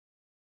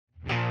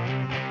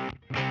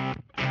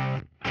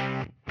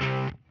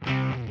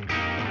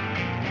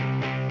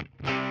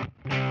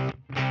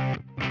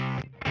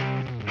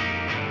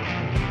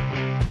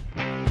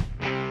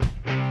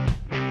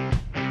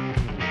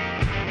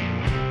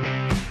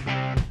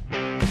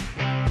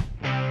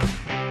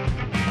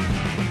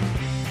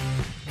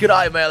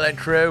G'day, Mail-In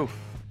crew.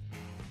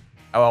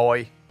 How are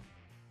we?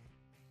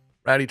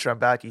 Randy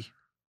Trembacki.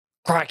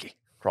 Crikey.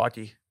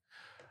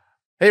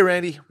 Hey,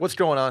 Randy, what's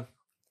going on?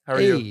 How are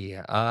you?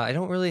 I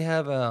don't really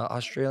have an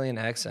Australian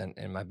accent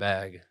in my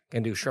bag. I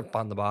can do shrimp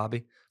on the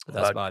bobby, but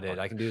that's about it.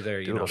 I can do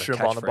their, Do a little the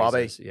shrimp on the bobby.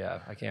 catchphrases. Yeah,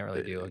 I can't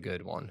really do a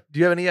good one. Do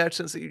you have any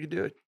accents that you can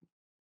do it?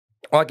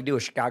 Well, I can do a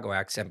Chicago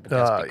accent, but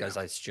that's Yeah. because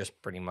it's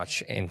just pretty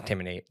much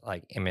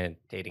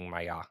imitating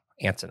my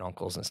aunts and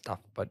uncles and stuff.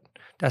 But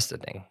that's the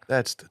thing.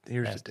 Here's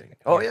the thing.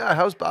 Oh, yeah.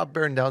 How's Bob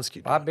Barendowski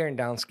doing? Bob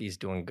Barendowski's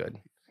doing good.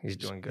 He's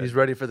doing good. He's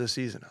ready for the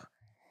season, huh?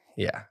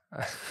 Yeah.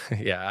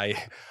 Yeah,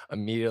 I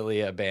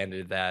immediately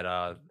abandoned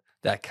that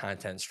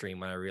content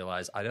stream when I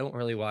realized I don't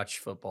really watch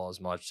football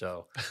as much,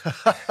 so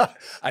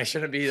I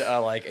shouldn't be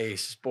like a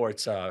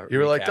sports You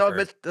were like, oh,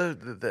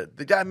 recapper.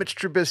 the guy Mitch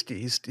Trubisky,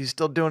 he's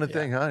still doing a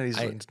thing, huh?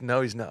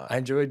 No, he's not. I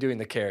enjoyed doing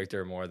the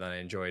character more than I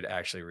enjoyed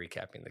actually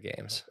recapping the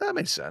games. That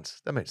makes sense.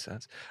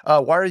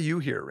 Why are you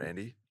here,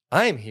 Randy?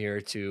 I'm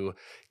here to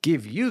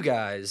give you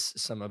guys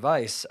some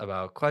advice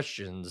about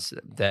questions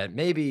that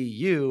maybe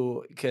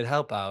you could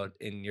help out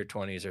in your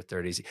 20s or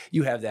 30s.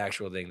 You have the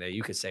actual thing that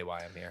you could say why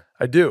I'm here.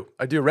 I do.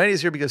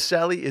 Randy's here because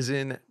Sally is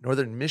in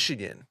northern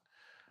Michigan,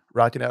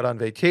 rocking out on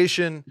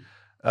vacation,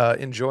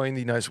 enjoying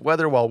the nice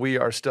weather while we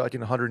are stuck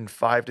in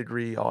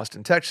 105-degree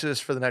Austin, Texas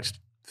for the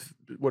next,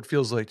 what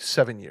feels like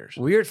 7 years.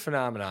 Weird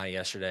phenomenon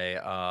yesterday.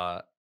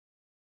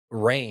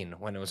 Rain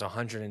when it was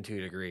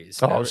 102 degrees.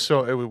 Oh,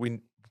 so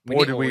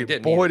Boy, did we need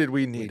it.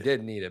 We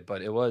did need it,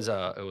 but it was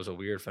a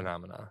weird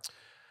phenomenon.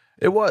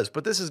 It was,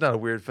 but this is not a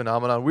weird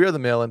phenomenon. We are the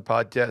Mail-In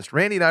Podcast.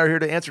 Randy and I are here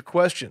to answer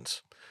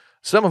questions,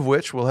 some of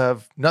which will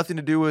have nothing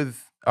to do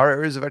with our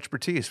areas of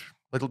expertise,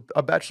 like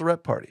a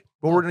bachelorette party.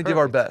 But we're going to give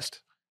our best.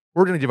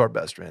 We're going to give our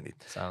best, Randy.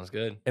 Sounds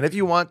good. And if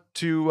you want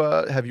to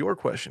have your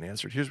question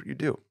answered, here's what you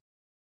do.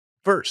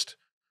 First,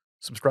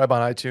 subscribe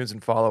on iTunes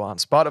and follow on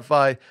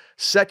Spotify.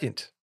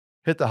 Second,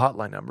 hit the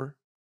hotline number.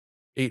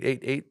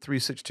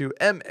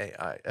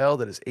 888-362-MAIL.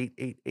 That is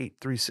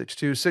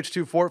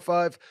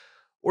 888-362-6245.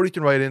 Or you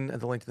can write in at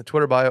the link in the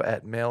Twitter bio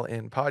at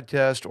Mail-In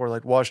Podcast or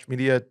like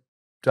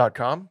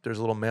washedmedia.com. There's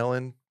a little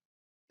mail-in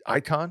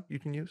icon you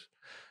can use.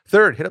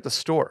 Third, hit up the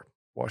store,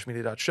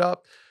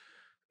 washedmedia.shop.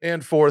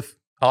 And fourth,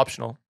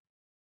 optional,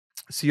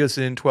 see us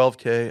in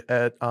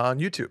 12K on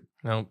YouTube.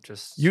 No,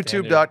 just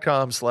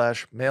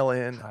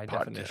YouTube.com/mail-in high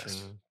podcast.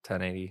 definition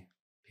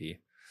 1080p.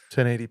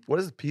 1080. What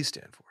does the P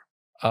stand for?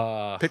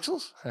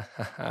 Pixels?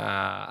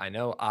 I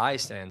know I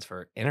stands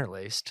for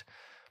interlaced.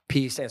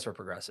 P stands for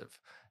progressive.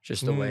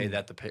 Just the way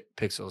that the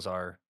pixels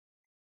are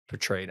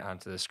portrayed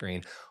onto the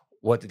screen.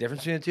 What the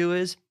difference between the two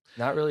is,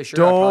 not really sure.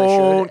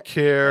 Don't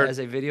care. As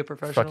a video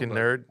professional. Fucking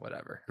nerd.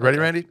 Whatever. Ready,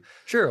 Randy?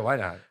 Sure, why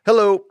not?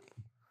 Hello.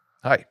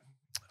 Hi.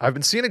 I've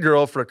been seeing a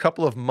girl for a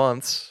couple of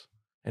months,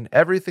 and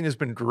everything has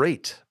been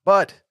great.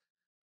 But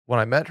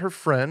when I met her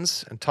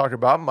friends and talked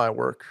about my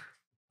work,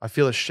 I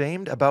feel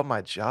ashamed about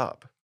my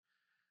job.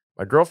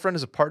 My girlfriend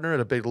is a partner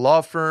at a big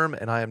law firm,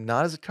 and I am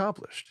not as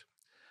accomplished.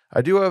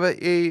 I do have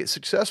a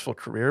successful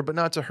career, but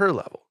not to her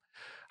level.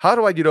 How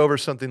do I get over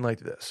something like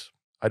this?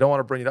 I don't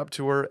want to bring it up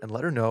to her and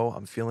let her know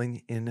I'm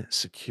feeling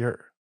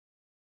insecure.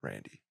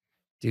 Randy.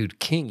 Dude,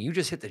 King, you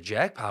just hit the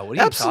jackpot. What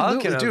are you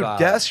talking dude, about?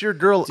 Gas your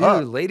girl up.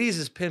 Dude, ladies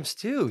is pimps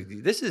too.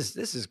 This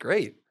is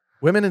great.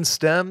 Women in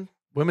STEM,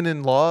 women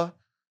in law,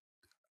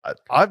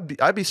 I'd be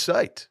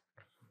psyched.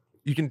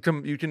 You can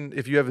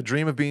if you have a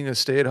dream of being a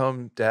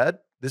stay-at-home dad,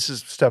 this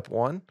is step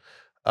one.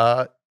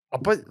 But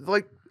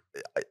like,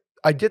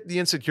 I get the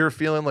insecure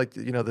feeling, like,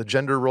 the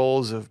gender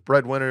roles of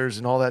breadwinners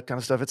and all that kind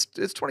of stuff. It's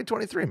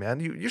 2023, man.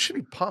 You should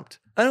be pumped.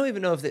 I don't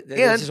even know if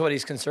this is what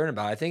he's concerned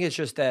about. I think it's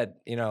just that,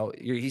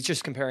 he's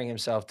just comparing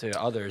himself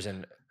to others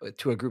and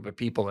to a group of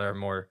people that are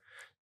more,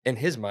 in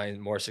his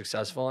mind, more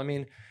successful. I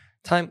mean,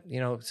 time,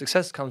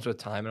 success comes with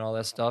time and all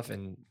that stuff.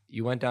 And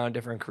you went down a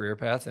different career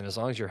path. And as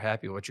long as you're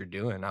happy with what you're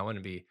doing, I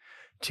wouldn't be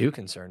too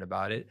concerned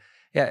about it.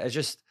 Yeah, it's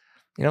just,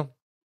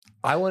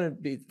 I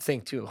wouldn't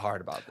think too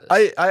hard about this.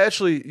 I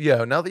actually,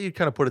 now that you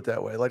kind of put it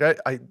that way, like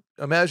I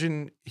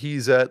imagine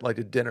he's at like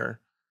a dinner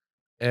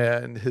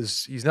and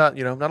he's not,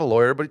 not a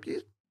lawyer, but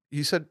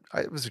he said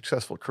I have a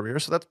successful career.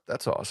 So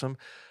that's awesome.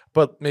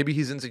 But maybe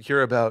he's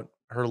insecure about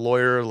her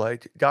lawyer,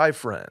 like guy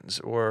friends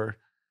or,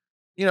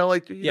 know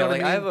what I mean?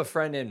 I have a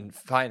friend in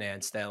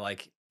finance that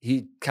like,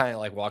 he kind of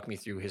like walked me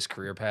through his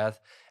career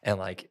path and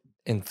like,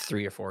 in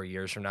 3 or 4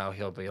 years from now,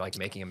 he'll be like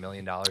making $1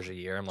 million a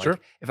year. I'm like, sure.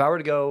 If I were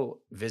to go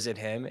visit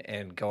him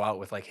and go out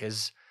with like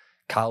his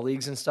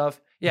colleagues and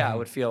stuff, I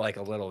would feel like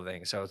a little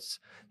thing. So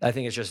I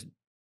think it's just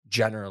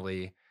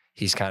generally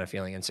he's kind of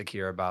feeling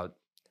insecure about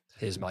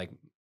his like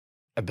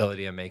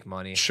ability to make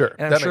money. Sure.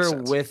 And I'm sure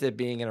with it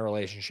being in a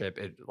relationship,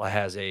 it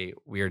has a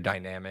weird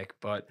dynamic,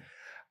 but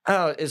I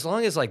don't know, as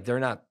long as like they're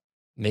not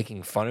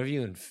making fun of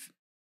you and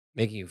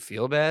making you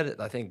feel bad,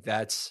 I think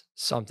that's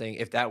something.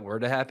 If that were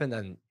to happen,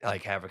 then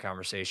like have a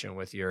conversation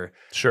with your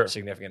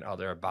significant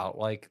other about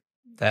like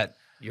that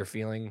you're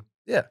feeling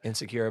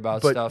insecure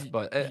about stuff.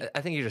 But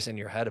I think you're just in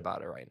your head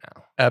about it right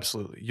now.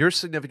 Absolutely. Your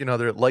significant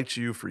other likes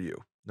you for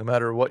you, no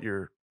matter what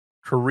your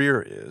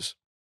career is.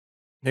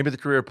 Maybe the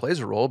career plays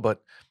a role,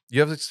 but you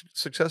have a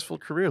successful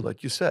career,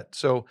 like you said.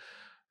 So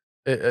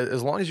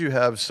as long as you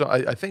have, so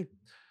I think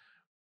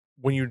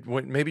when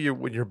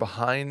you're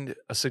behind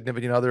a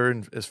significant other,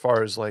 and as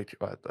far as like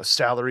a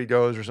salary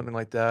goes or something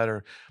like that,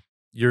 or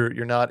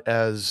you're not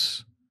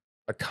as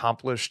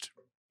accomplished,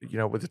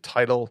 with a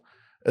title,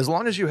 as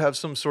long as you have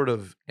some sort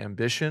of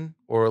ambition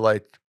or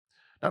like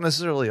not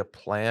necessarily a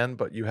plan,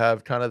 but you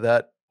have kind of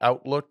that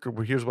outlook,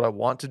 or here's what I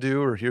want to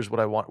do, or here's what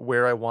I want,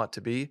 where I want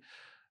to be.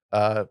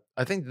 I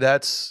think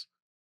that's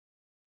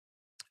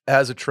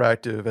as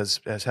attractive as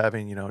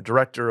having,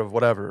 director of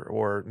whatever,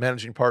 or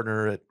managing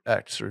partner at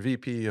X, or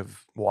VP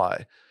of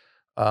Y,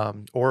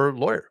 or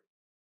lawyer.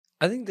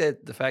 I think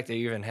that the fact that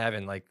you're even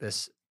having like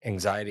this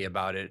anxiety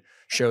about it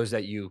shows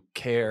that you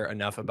care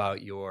enough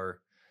about your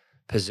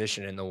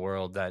position in the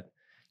world that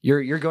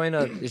you're going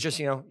to it's just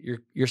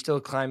you're still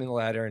climbing the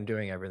ladder and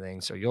doing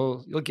everything, so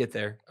you'll get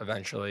there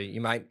eventually.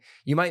 You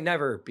might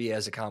never be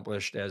as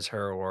accomplished as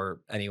her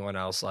or anyone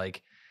else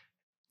like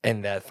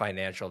in that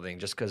financial thing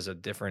just because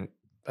of different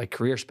like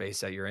career space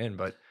that you're in,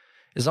 but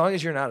as long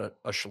as you're not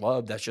a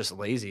schlub that's just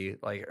lazy,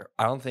 like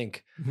I don't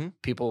think Mhm.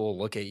 people will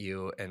look at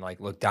you and like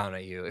look down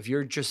at you if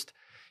you're just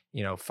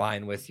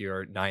fine with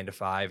your 9 to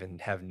 5 and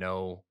have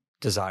no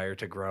desire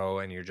to grow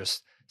and you're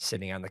just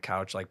sitting on the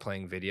couch like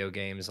playing video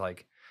games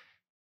like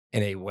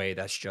in a way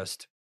that's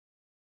just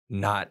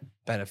not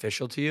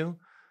beneficial to you.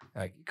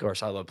 Like, of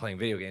course, I love playing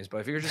video games, but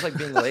if you're just like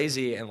being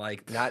lazy and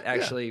like not Yeah.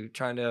 actually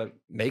trying to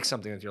make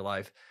something with your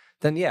life,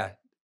 then yeah,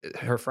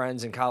 her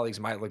friends and colleagues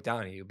might look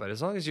down at you. But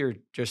as long as you're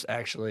just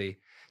actually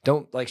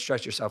don't like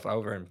stress yourself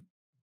over and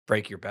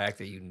break your back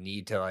that you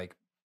need to like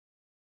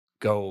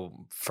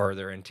go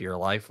further into your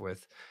life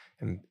with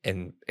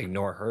and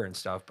ignore her and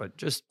stuff, but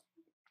just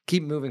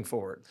keep moving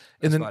forward.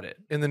 In That's the about it.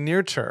 in the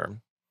near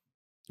term,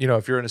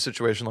 if you're in a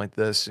situation like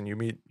this and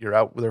you're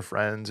out with our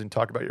friends and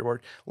talk about your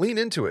work, lean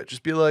into it.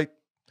 Just be like,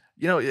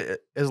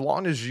 as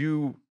long as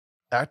you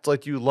act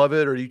like you love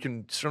it, or you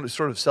can sort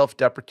of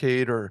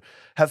self-deprecate or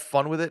have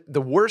fun with it.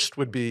 The worst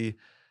would be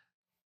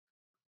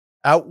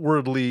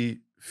outwardly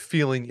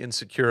feeling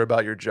insecure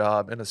about your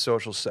job in a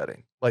social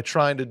setting, like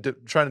trying to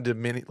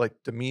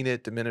demean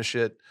it, diminish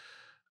it,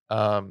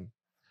 um,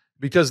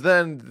 because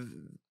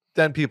then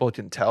people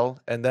can tell,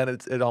 and then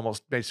it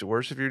almost makes it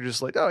worse if you're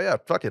just like, oh yeah,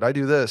 fuck it, I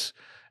do this,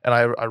 and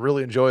I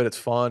really enjoy it. It's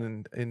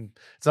fun, and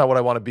it's not what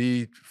I want to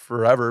be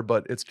forever,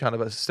 but it's kind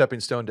of a stepping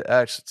stone to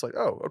X. It's like,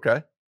 oh,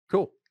 okay,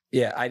 cool.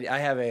 Yeah, I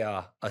have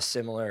a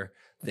similar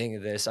thing to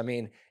this. I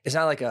mean, it's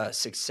not like a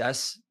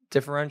success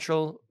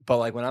differential, but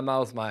like when I'm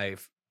out with my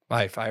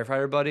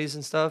firefighter buddies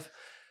and stuff,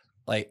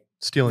 like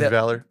Stealing the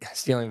valor.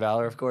 stealing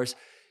valor, of course.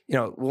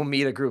 We'll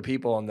meet a group of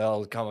people and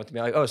they'll come up to me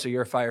like, "Oh, so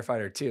you're a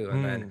firefighter too?"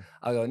 And then Mm.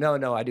 I'll go, "No,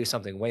 no, I do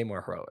something way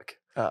more heroic.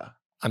 Ah,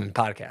 I'm in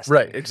podcasting."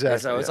 right, And so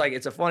exactly. it's Yeah. like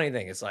it's a funny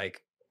thing. It's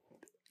like,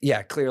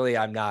 yeah, clearly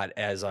I'm not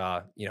as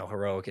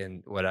heroic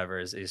and whatever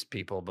as these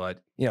people,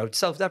 but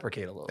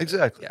self-deprecate a little bit.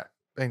 Exactly. Yeah.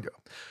 Bingo.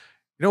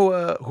 You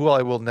know who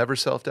I will never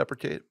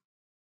self-deprecate?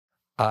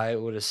 I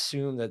would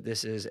assume that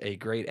this is a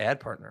great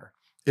ad partner.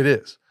 It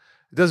is.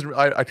 It doesn't.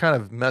 I kind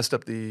of messed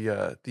up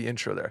the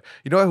intro there.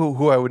 You know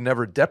who I would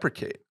never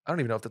deprecate? I don't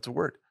even know if that's a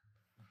word.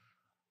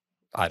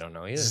 I don't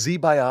know either.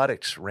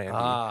 Z-Biotics, Randy.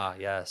 Ah,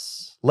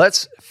 yes.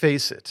 Let's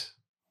face it.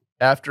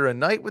 After a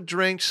night with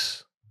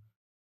drinks,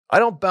 I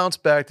don't bounce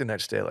back the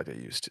next day like I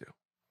used to.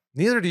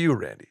 Neither do you,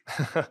 Randy.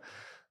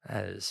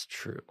 That is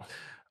true.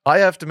 I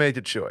have to make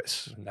a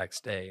choice.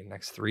 Next day,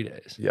 next 3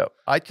 days. Yep.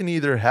 I can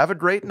either have a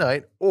great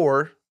night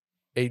or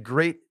a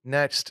great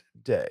next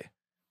day.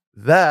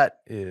 That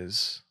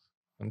is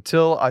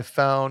until I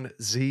found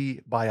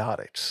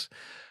Z-Biotics.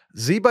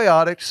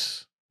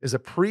 Z-Biotics is a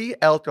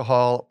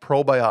pre-alcohol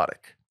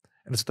probiotic,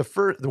 and it's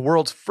the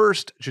world's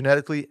first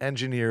genetically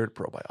engineered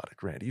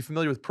probiotic. Randy, you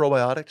familiar with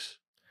probiotics?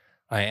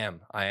 I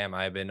am.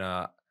 I've been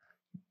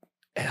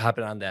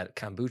hopping on that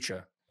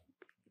kombucha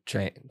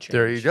change.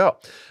 There you go.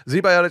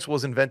 Z-Biotics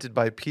was invented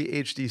by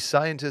PhD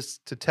scientists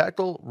to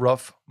tackle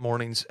rough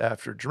mornings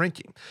after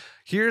drinking.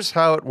 Here's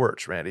how it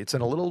works, Randy. It's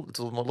in a little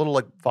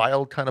like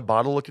vial kind of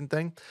bottle looking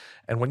thing,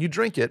 and when you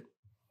drink it,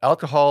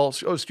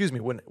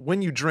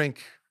 when you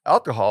drink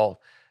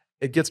alcohol,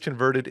 it gets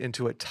converted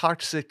into a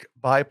toxic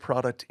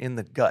byproduct in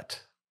the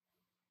gut.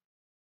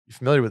 You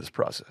familiar with this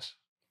process?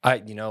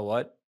 You know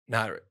what?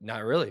 Not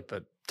really,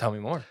 but tell me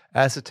more.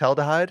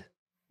 Acetaldehyde?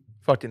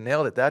 Fucking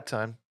nailed it that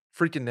time.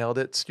 Freaking nailed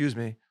it. Excuse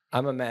me.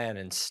 I'm a man,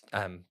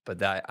 and but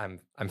that I'm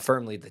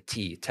firmly the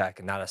T tech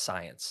and not a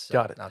science. So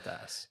Got it. Not the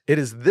S. It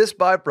is this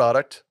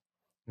byproduct,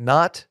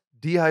 not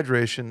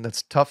dehydration,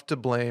 that's to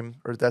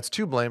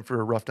blame for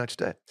a rough next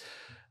day.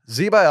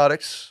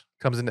 Z-Biotics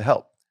comes in to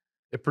help.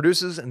 It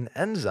produces an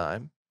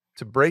enzyme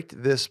to break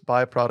this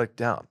byproduct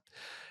down.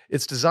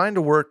 It's designed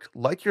to work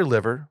like your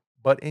liver,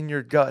 but in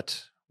your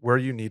gut where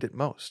you need it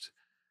most.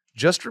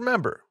 Just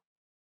remember,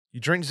 you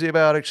drink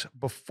Z-Biotics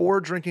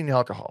before drinking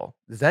alcohol,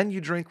 then you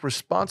drink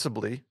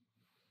responsibly,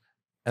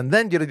 and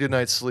then get a good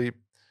night's sleep,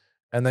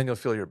 and then you'll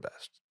feel your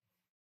best.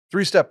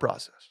 3-step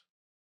process.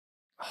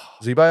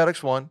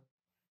 Z-Biotics 1,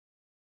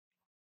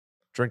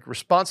 Drink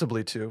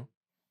responsibly, 2.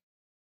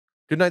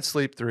 Good night's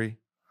sleep, 3.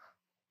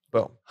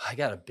 Boom. I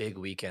got a big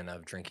weekend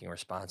of drinking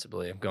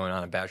responsibly. I'm going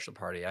on a bachelor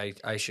party.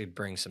 I should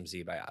bring some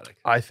Z-Biotic.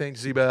 I think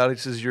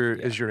Z-Biotics is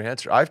your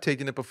answer. I've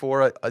taken it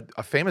before.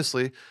 I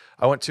famously,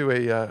 I went to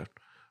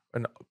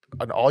an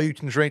all you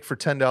can drink for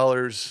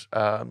 $10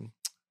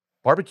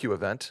 barbecue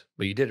event,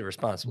 But you did it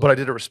responsibly. but I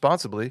did it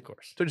responsibly. Of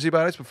course. Took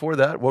Z-Biotics before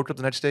that. Woke up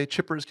the next day,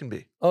 chipper as can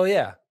be. Oh,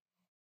 yeah.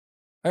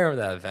 I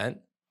remember that event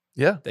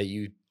Yeah. that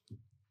you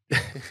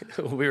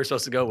we were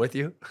supposed to go with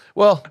you.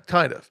 Well,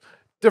 kind of.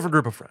 Different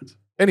group of friends.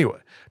 Anyway,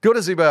 go to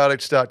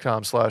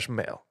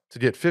zbiotics.com/mail to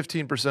get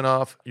 15%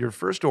 off your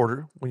first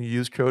order when you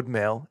use code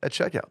MAIL at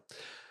checkout.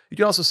 You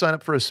can also sign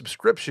up for a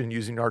subscription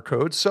using our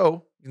code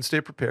so you can stay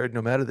prepared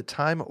no matter the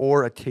time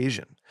or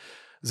occasion.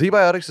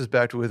 Z-Biotics is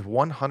backed with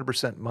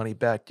 100% money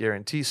back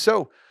guarantee.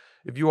 So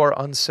if you are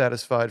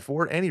unsatisfied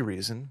for any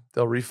reason,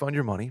 they'll refund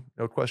your money,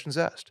 no questions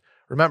asked.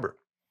 Remember,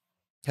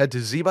 head to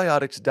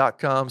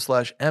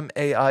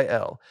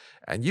zbiotics.com/MAIL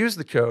and use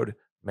the code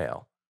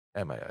MAIL,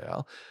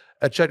 MAIL,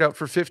 at checkout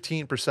for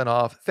 15%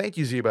 off. Thank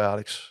you,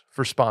 Z-Biotics,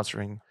 for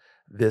sponsoring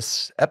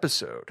this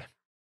episode.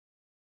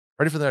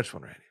 Ready for the next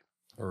one, Randy?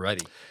 We're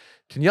ready.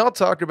 Can y'all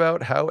talk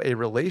about how a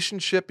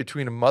relationship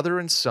between a mother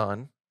and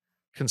son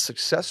can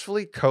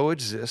successfully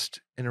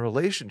coexist in a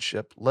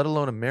relationship, let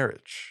alone a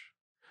marriage?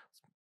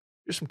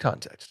 Here's some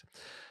context.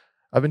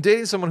 I've been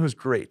dating someone who's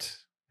great,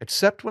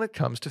 except when it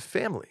comes to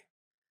family.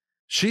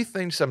 She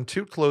thinks I'm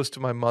too close to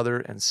my mother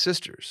and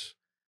sisters,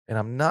 and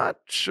I'm not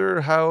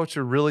sure how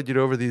to really get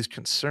over these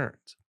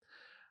concerns.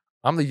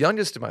 I'm the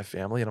youngest in my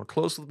family, and I'm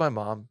close with my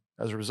mom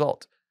as a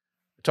result.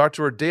 I talk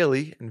to her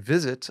daily and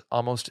visit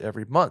almost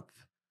every month.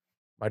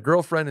 My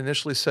girlfriend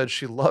initially said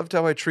she loved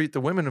how I treat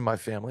the women in my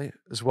family,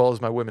 as well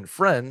as my women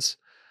friends.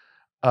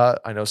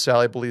 I know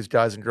Sally believes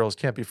guys and girls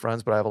can't be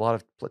friends, but I have a lot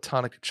of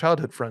platonic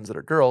childhood friends that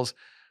are girls.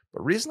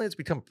 But recently it's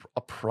become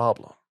a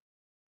problem.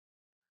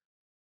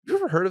 You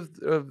ever heard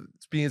of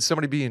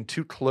somebody being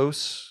too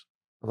close,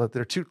 that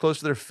they're too close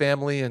to their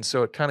family, and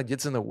so it kind of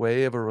gets in the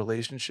way of a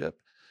relationship?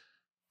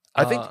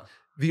 I think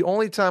the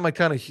only time I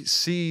kind of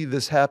see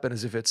this happen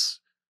is if it's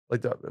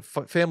like the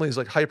family is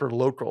like hyper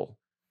local,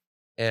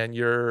 and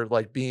you're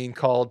like being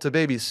called to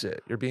babysit,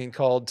 you're being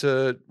called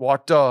to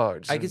walk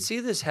dogs. I could see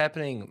this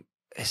happening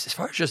as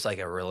far as just like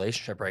a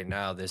relationship right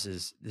now. This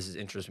is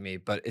interesting me,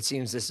 but it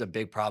seems this is a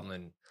big problem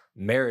in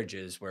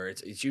marriages where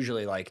it's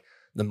usually like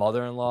the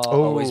mother-in-law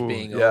always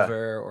being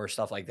over or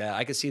stuff like that.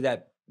 I could see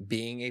that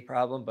being a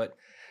problem, but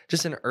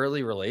just an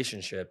early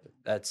relationship,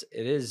 it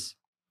is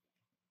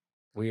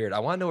weird. I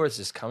want to know where this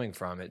is coming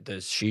from.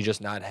 Does she just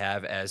not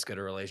have as good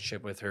a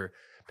relationship with her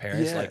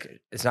parents? Yeah.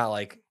 Like, it's not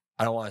like,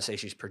 I don't want to say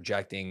she's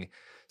projecting,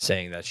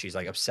 saying that she's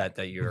like upset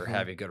that you're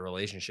having a good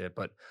relationship,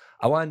 but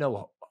I want to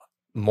know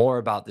more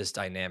about this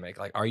dynamic.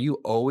 Like, are you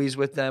always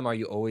with them? Are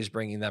you always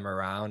bringing them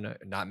around,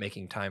 not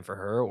making time for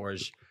her? Or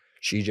is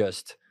she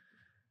just,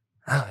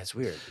 it's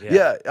weird.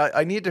 Yeah.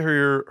 I need to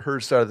hear her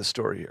side of the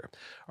story here.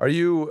 Are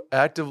you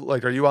active?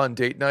 Like, are you on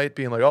date night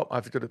being like, oh,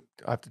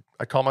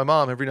 I call my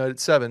mom every night at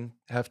 7,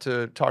 have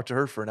to talk to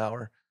her for an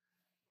hour.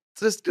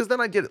 Just because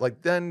then I get it.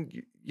 Like, then,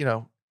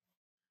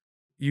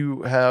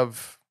 you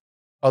have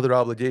other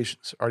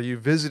obligations. Are you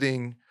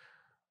visiting?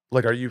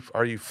 Like, are you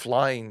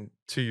flying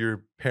to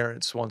your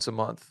parents once a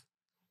month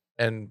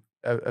and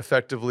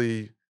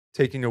effectively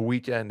taking a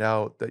weekend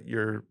out that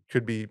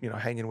could be,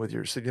 hanging with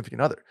your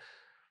significant other?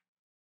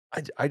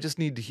 I just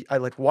need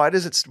to, why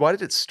did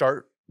it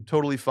start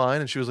totally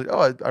fine? And she was like,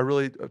 oh, I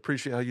really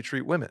appreciate how you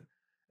treat women.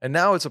 And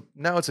now it's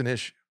an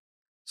issue.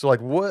 So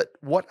like,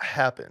 what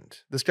happened?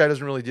 This guy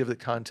doesn't really give the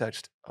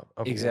context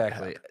of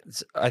exactly.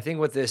 I think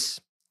with this,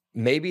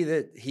 maybe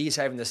that he's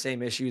having the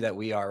same issue that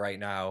we are right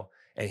now,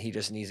 and he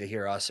just needs to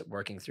hear us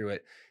working through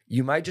it.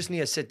 You might just need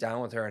to sit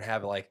down with her and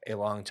have like a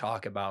long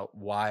talk about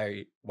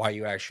why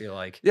you actually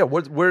like. Yeah,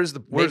 where's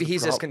the maybe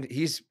he's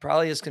he's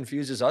probably as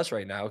confused as us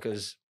right now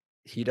because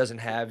he doesn't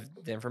have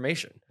the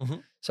information.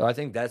 So I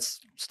think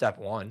that's step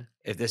one.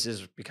 If this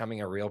is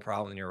becoming a real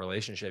problem in your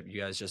relationship,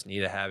 you guys just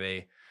need to have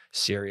a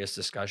serious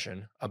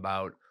discussion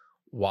about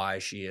why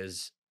she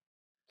is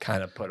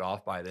kind of put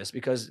off by this.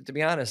 Because to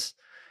be honest,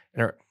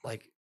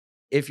 like,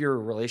 if your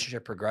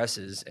relationship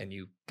progresses and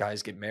you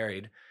guys get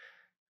married,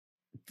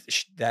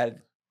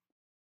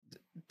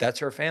 that's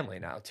her family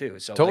now too.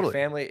 So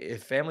totally. Like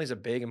if family's a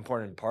big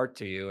important part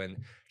to you and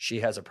she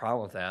has a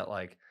problem with that,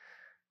 like,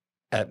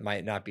 that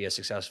might not be a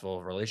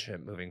successful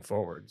relationship moving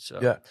forward. So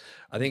yeah,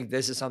 I think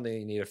this is something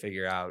you need to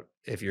figure out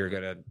if you're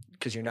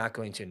because you're not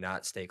going to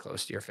not stay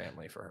close to your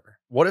family for her.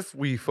 What if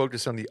we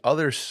focus on the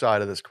other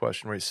side of this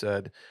question where he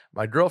said,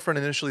 my girlfriend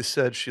initially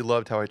said she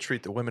loved how I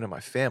treat the women in my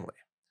family.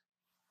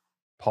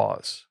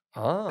 Pause.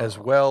 As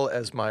well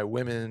as my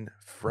women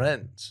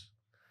friends.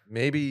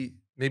 Maybe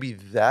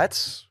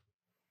that's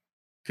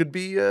could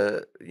be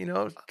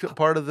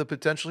part of the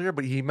potential here.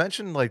 But he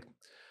mentioned like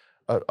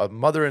a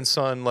mother and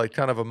son, like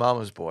kind of a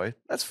mama's boy.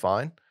 That's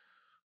fine.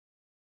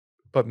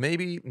 But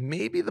maybe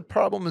the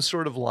problem is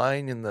sort of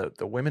lying in the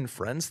women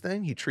friends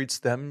thing. He treats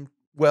them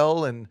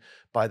well, and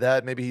by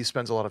that maybe he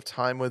spends a lot of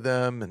time with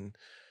them? And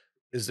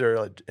is there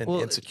an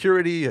Well,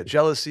 insecurity, a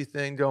jealousy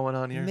thing going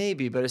on here?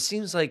 maybe, but it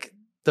seems like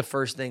the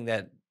first thing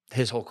that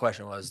his whole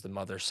question was the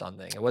mother-son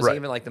thing. It wasn't Right.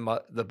 even like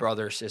the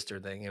brother-sister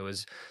thing.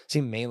 It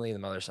seemed mainly the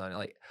mother-son.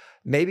 Like,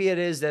 maybe it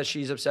is that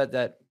she's upset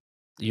that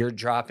you're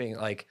dropping,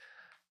 like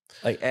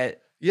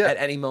at Yeah. at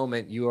any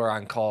moment you are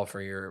on call for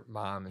your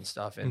mom and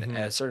stuff, and Mhm.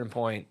 at a certain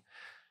point,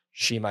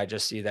 she might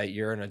just see that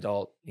you're an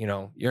adult.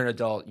 You're an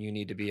adult. You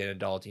need to be an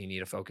adult. You need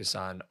to focus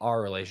on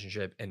our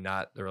relationship and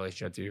not the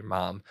relationship with your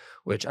mom.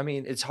 Which, I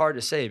mean, it's hard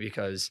to say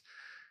because,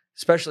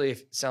 especially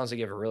if it sounds like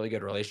you have a really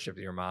good relationship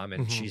with your mom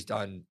and Mhm. she's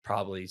done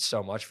probably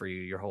so much for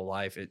you your whole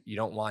life. You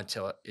don't want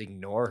to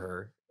ignore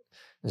her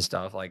and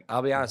stuff. Like,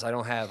 I'll be honest, I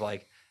don't have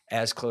like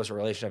as close a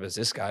relationship as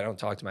this guy. I don't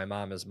talk to my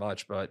mom as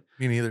much, but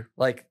Me neither.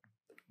 like,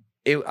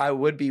 I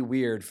would be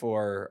weird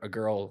for a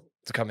girl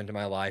to come into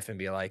my life and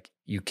be like,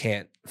 you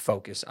can't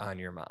focus on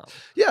your mom.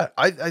 Yeah,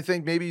 I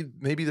think maybe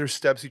there's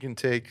steps you can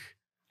take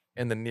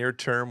in the near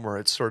term where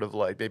it's sort of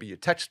like maybe you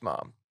text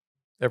mom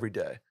every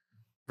day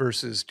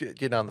versus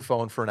getting on the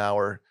phone for an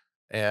hour,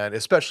 and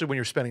especially when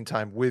you're spending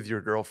time with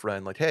your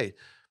girlfriend, like, hey,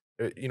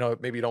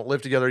 maybe you don't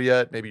live together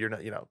yet, maybe you're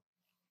not,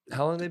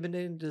 How long they been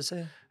dating, did it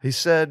say? He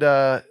said,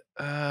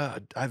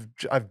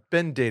 I've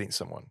been dating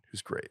someone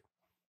who's great,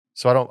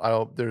 so I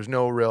don't. There's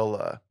no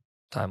real,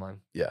 Timeline.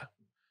 yeah,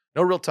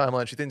 no real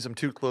timeline. She thinks I'm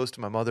too close to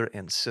my mother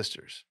and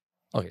sisters.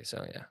 Okay,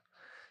 so yeah.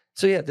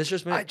 So yeah, this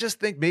just I just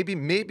think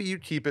maybe you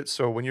keep it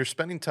so when you're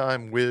spending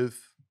time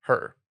with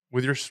her,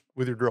 with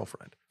your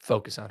girlfriend,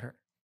 focus on her.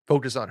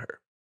 focus on her.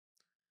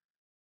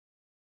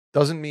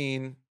 Doesn't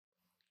mean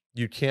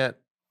you can't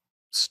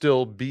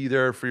still be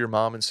there for your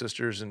mom and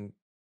sisters and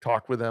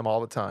talk with them all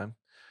the time.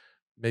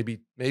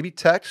 Maybe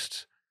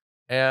text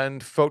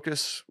and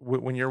focus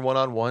when you're one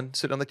on one.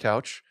 Sit on the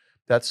couch.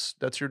 That's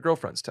your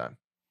girlfriend's time.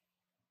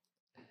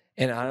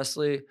 And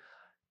honestly,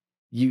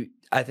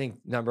 I think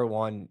number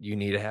one, you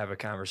need to have a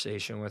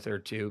conversation with her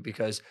too,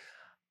 because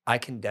I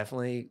can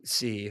definitely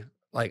see,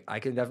 like,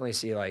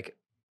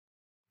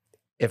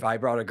 if I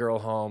brought a girl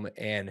home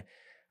and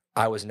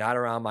I was not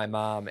around my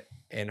mom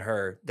and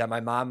her, that my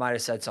mom might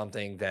have said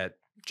something that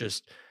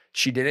just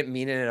she didn't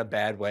mean it in a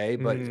bad way,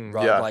 but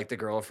rubbed Yeah. like the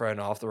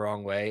girlfriend off the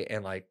wrong way,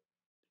 and like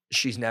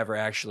she's never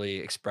actually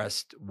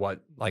expressed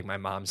what like my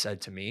mom said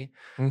to me,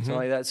 something Hmm.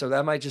 like that. So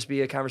that might just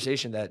be a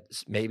conversation that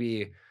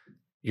maybe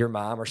your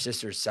mom or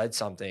sister said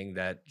something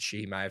that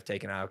she might have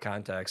taken out of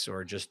context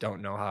or just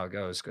don't know how it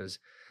goes, because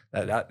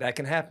that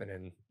can happen,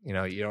 and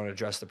you don't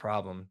address the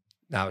problem.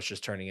 Now it's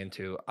just turning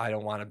into I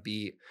don't want to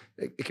be.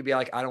 It could be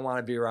like I don't want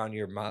to be around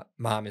your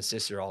mom and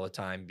sister all the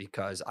time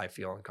because I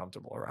feel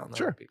uncomfortable around them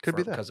Sure, could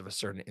be that. because of a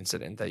certain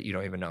incident that you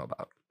don't even know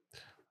about.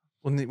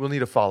 We'll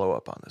need a follow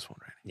up on this one,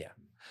 Randy. Yeah.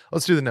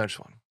 Let's do the next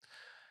one.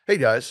 Hey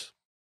guys,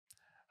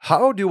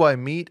 how do I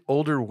meet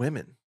older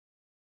women?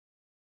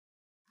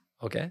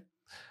 Okay.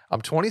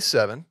 I'm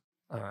 27,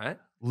 All right.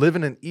 live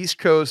in an East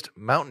Coast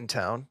mountain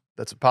town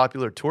that's a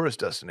popular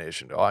tourist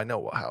destination. Oh, I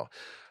know how.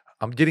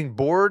 I'm getting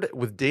bored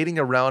with dating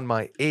around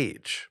my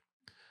age.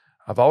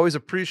 I've always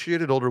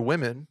appreciated older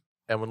women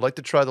and would like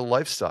to try the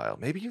lifestyle.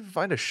 Maybe even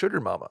find a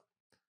sugar mama.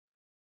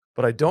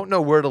 But I don't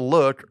know where to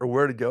look or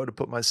where to go to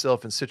put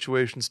myself in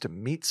situations to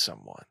meet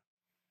someone.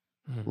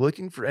 Mhm.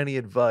 Looking for any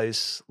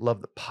advice.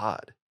 Love the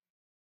pod.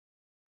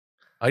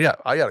 I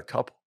got a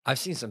couple. I've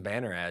seen some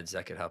banner ads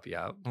that could help you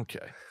out.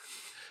 Okay.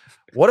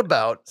 What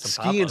about Some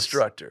ski pop-ups.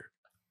 instructor?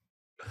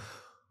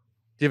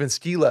 Giving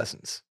ski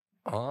lessons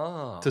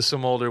Oh. to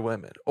some older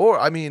women. Or,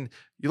 I mean,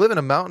 you live in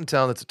a mountain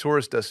town that's a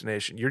tourist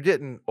destination. You're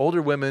getting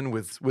older women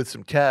with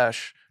some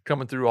cash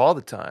coming through all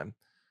the time.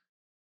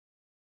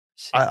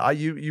 I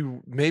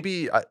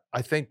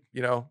think,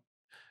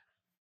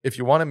 if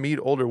you want to meet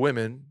older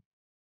women,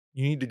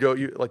 you need to go,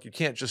 you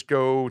can't just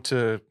go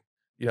to,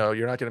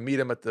 you're not going to meet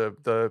them at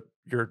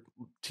your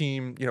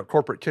team,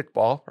 corporate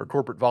kickball or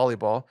corporate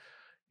volleyball.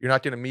 You're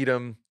not going to meet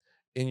them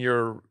in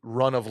your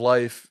run of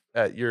life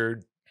at your,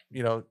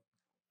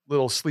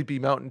 little sleepy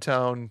mountain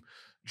town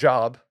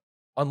job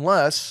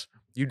unless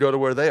you go to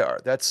where they are.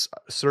 That's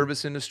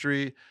service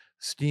industry,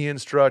 ski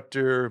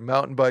instructor,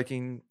 mountain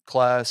biking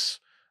class,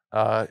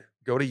 go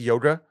to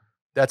yoga.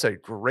 That's a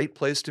great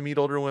place to meet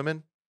older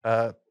women.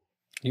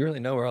 You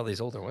really know where all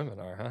these older women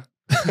are,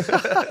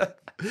 huh?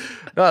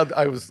 No,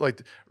 I was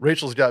like,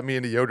 Rachel's got me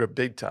into yoga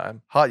big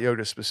time, hot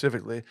yoga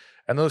specifically.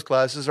 And those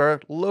classes are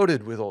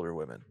loaded with older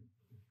women.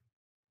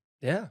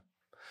 Yeah.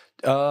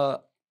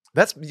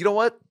 That's, you know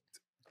what?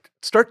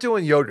 Start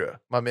doing yoga,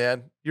 my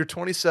man. You're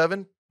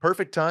 27,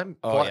 perfect time.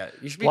 Yeah.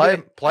 You should be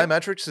doing,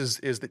 plyometrics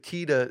is the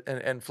key to,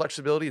 and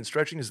flexibility and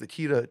stretching is the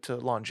key to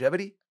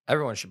longevity.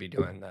 Everyone should be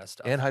doing that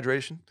stuff. And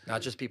hydration.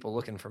 Not just people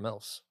looking for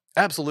MILFs.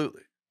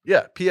 Absolutely.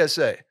 Yeah.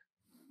 PSA.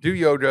 Do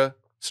yoga,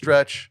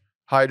 stretch,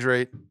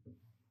 hydrate.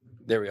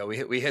 There we go.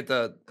 We hit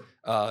the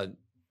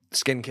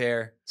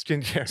skincare,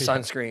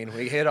 sunscreen. Yeah.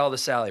 We hit all the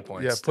Sally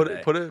points. Yeah,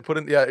 put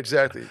in. Yeah,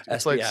 exactly.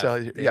 It's SPF, like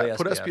Sally. Yeah,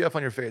 put SPF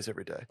on your face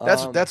every day.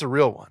 That's a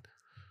real one.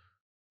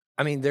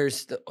 I mean,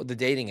 there's the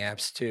dating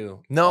apps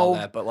too. No, all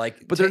that, but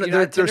like, but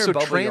they're so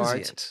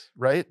transient,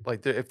 right?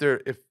 Like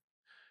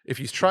if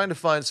he's trying to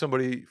find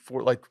somebody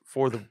for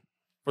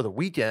the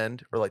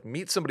weekend, or like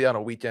meet somebody on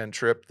a weekend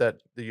trip that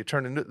you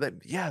turn into, that,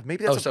 yeah,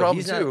 maybe that's a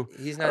problem too.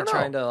 He's not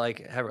trying to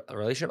like have a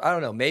relationship. I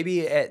don't know.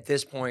 Maybe at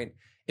this point,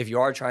 if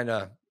you are trying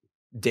to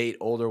date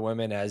older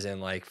women, as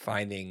in like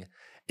finding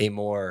a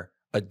more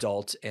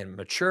adult and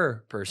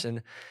mature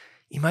person,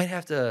 you might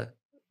have to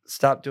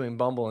stop doing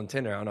Bumble and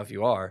Tinder. I don't know if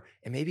you are,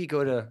 and maybe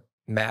go to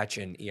Match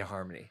and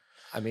eHarmony.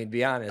 I mean,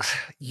 be honest.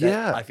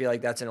 Yeah, I feel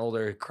like that's an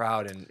older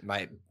crowd and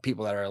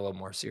people that are a little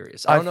more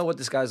serious. I don't know what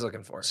this guy's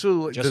looking for.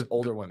 So just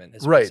older women,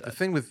 right? The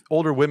thing with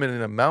older women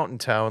in a mountain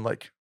town,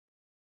 like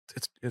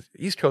it's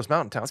East Coast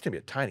mountain town, it's gonna be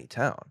a tiny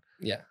town.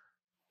 Yeah.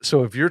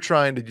 So if you're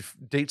trying to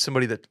date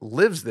somebody that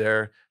lives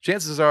there,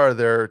 chances are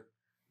they're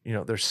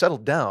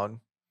settled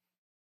down,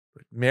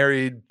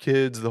 married,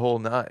 kids, the whole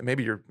nine.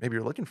 Maybe you're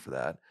looking for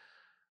that.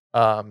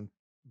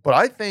 But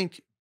I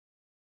think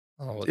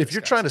if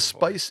you're trying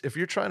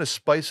to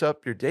spice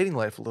up your dating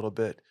life a little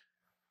bit,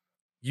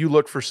 you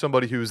look for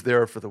somebody who's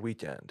there for the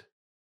weekend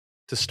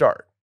to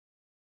start,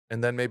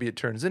 and then maybe it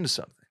turns into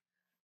something.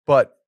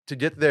 But to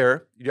get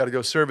there, you got to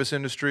go service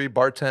industry,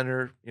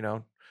 bartender,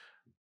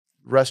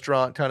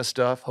 restaurant kind of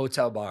stuff.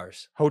 Hotel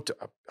bars.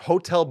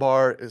 Hotel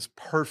bar is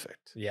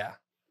perfect. Yeah.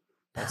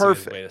 That's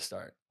Perfect. a good way to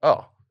start.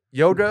 Oh,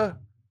 yoga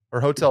or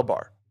hotel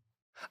bar?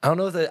 I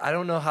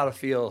don't know how to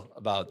feel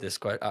about this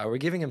question. Are we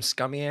giving him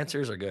scummy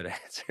answers or good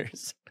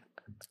answers?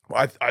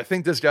 Well, I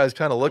think this guy's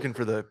kind of looking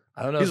for the.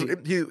 I don't know.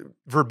 He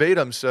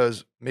verbatim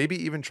says,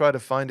 maybe even try to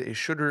find a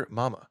sugar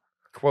mama.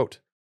 Quote.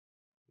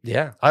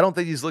 Yeah. I don't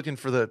think he's looking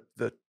for the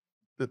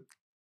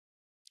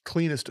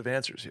cleanest of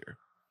answers here.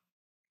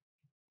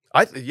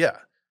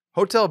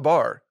 Hotel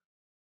bar.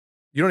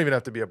 You don't even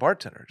have to be a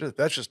bartender.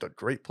 That's just a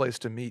great place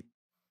to meet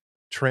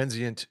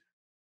transient,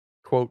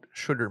 quote,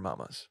 sugar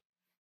mamas.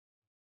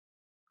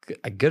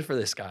 Good for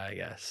this guy, I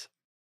guess.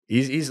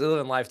 He's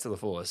living life to the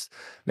fullest.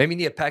 Maybe you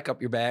need to pack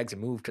up your bags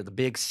and move to the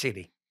big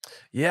city.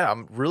 Yeah,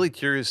 I'm really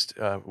curious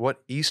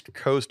what East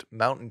Coast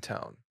mountain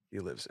town he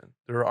lives in.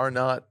 There are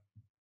not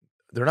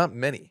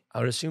many. I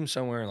would assume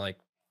somewhere in like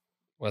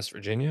West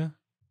Virginia.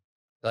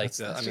 Like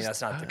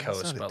that's not the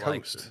coast, but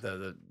like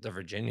the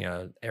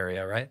Virginia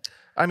area, right?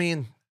 I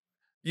mean,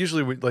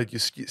 usually you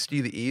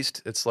ski the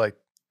east. It's like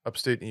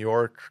upstate New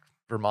York,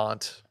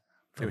 Vermont,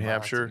 New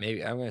Hampshire.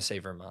 Maybe I'm going to say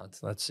Vermont.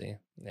 Let's see.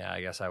 Yeah,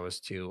 I guess I was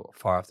too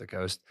far off the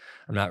coast.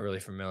 I'm not really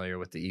familiar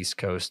with the East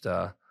Coast.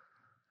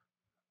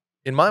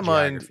 In my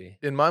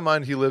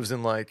mind, he lives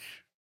in like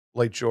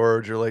Lake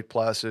George or Lake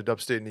Placid,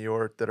 upstate New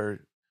York, that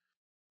are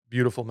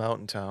beautiful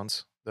mountain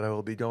towns that I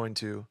will be going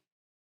to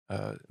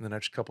in the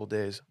next couple of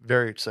days.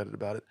 Very excited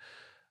about it.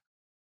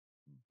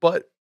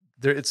 But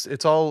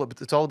it's all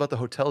about the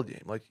hotel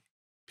game. Like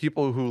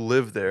people who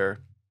live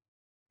there,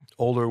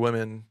 older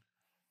women,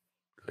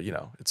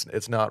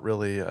 it's not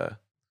really.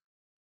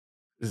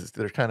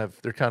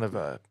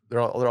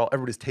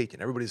 Everybody's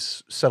taken.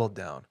 Everybody's settled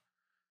down.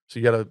 So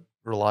you got to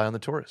rely on the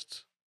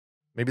tourists.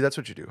 Maybe that's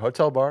what you do.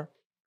 Hotel bar.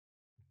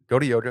 Go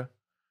to yoga.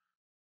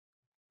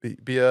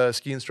 Be a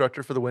ski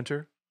instructor for the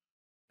winter,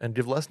 and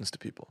give lessons to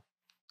people.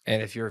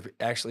 And if you're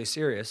actually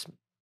serious,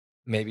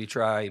 maybe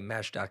try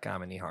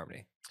Match.com and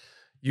eHarmony.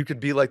 You could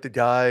be like the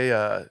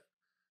guy,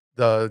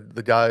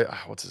 the guy.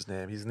 What's his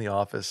name? He's in The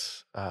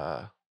Office.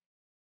 Was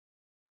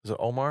it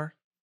Omar?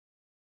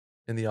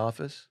 In The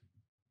Office.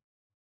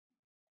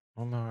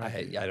 Omar.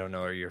 I don't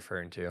know what you're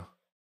referring to.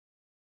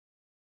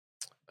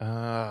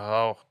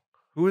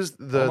 Who is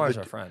the Omar's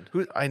our friend?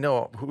 Who I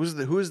know? Who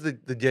is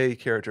the gay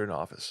character in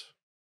Office?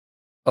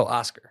 Oh,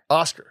 Oscar.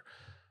 Oscar,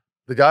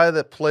 the guy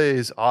that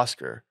plays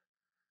Oscar,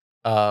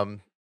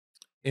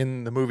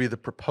 in the movie The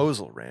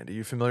Proposal. Randy,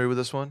 you familiar with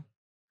this one?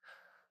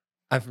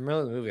 I'm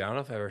familiar with the movie. I don't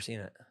know if I've ever seen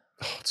it.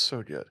 Oh, it's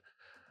so good.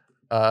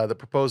 The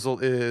Proposal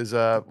is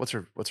what's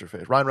her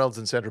face? Ryan Reynolds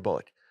and Sandra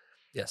Bullock.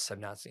 Yes, I've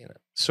not seen it.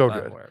 So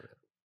good.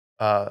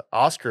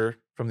 Oscar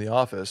from The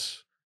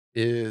Office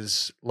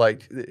is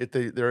like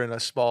they're in a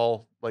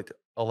small like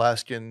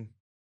Alaskan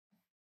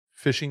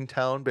fishing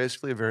town,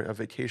 basically a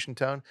vacation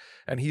town,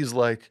 and he's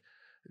like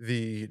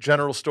the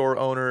general store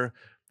owner,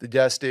 the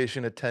gas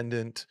station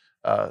attendant,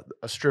 a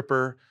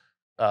stripper,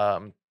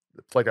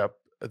 like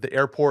the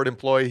airport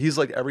employee. He's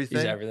like everything.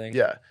 He's everything.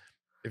 Yeah.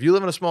 If you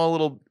live in a small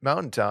little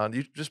mountain town,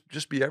 you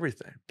just be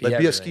everything. Be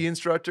a ski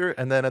instructor,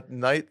 and then at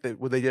night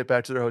when they get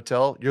back to their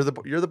hotel, you're the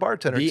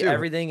bartender too. Be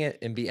everything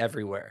and be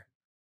everywhere.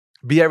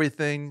 Be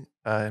everything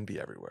and be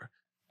everywhere.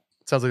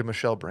 It sounds like a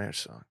Michelle Branch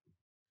song.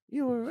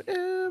 You're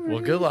everywhere.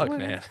 Well, good luck,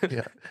 man.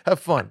 Yeah, have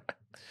fun.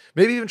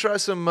 Maybe even try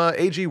some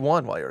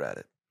AG1 while you're at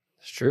it.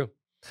 It's true.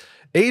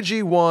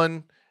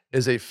 AG1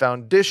 is a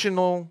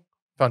foundational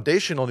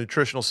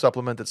nutritional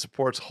supplement that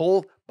supports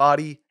whole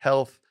body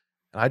health,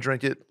 and I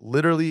drink it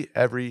literally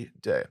every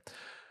day.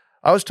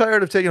 I was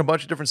tired of taking a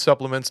bunch of different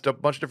supplements, a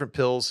bunch of different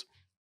pills,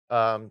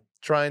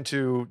 trying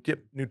to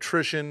get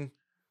nutrition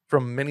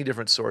from many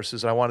different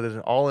sources. I wanted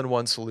an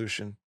all-in-one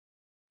solution.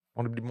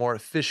 I wanted to be more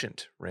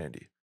efficient,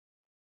 Randy.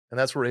 and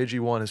that's where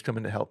AG1 has come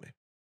in to help me.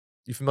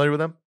 You familiar with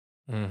them?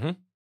 Mm-hmm.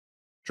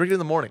 Drink it in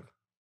the morning.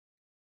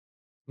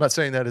 I'm not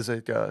saying that as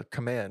a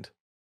command.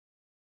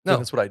 No,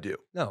 That's what I do.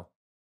 no.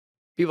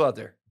 People out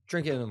there,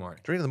 drink it in the morning.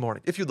 Drink it in the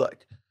morning if you'd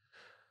like,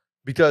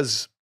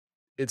 because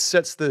it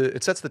sets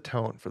the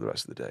tone for the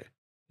rest of the day.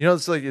 You know,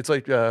 it's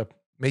like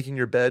making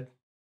your bed.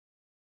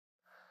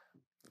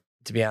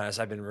 To be honest,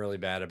 I've been really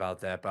bad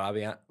about that.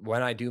 But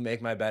when I do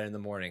make my bed in the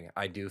morning,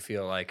 I do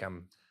feel like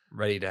I'm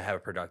ready to have a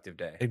productive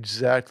day.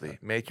 Exactly.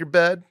 Make your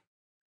bed.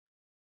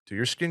 Do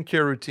your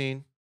skincare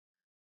routine.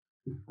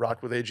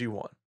 Rock with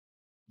AG1.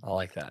 I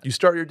like that. You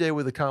start your day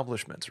with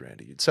accomplishments,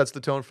 Randy. It sets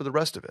the tone for the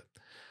rest of it.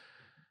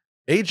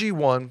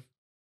 AG1,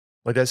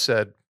 like I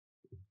said,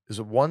 is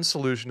a one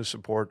solution to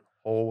support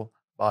whole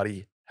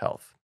body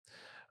health.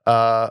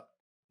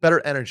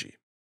 Better energy,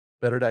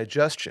 better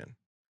digestion,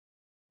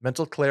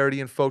 mental clarity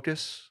and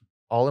focus,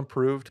 all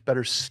improved,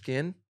 better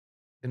skin,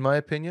 in my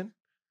opinion.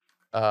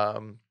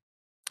 And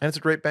it's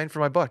a great bang for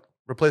my buck.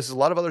 Replaces a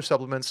lot of other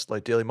supplements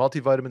like daily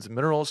multivitamins and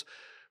minerals,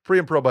 pre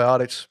and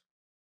probiotics,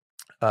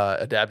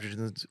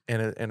 adaptogens,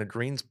 and a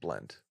greens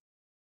blend.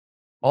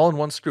 All in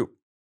one scoop.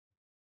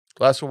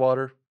 Glass of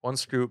water, one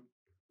scoop,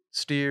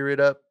 steer it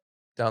up,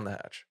 down the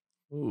hatch.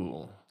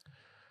 Ooh.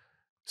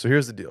 So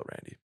here's the deal,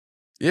 Randy.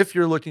 If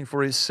you're looking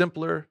for a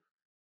simpler,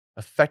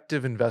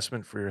 effective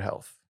investment for your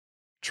health,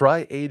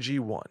 try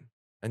AG1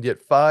 and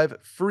get 5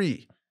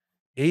 free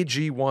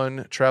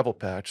AG1 travel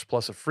packs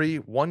plus a free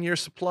 1-year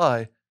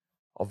supply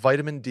of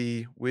vitamin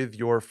D with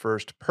your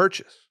first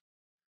purchase.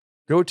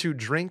 Go to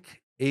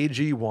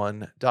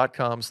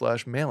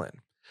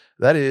drinkag1.com/mailin.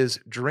 That is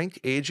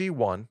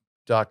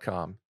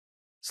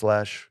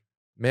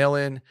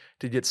drinkag1.com/mailin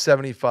to get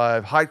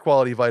 75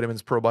 high-quality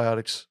vitamins,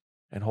 probiotics,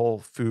 and whole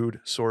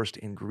food-sourced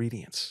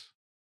ingredients.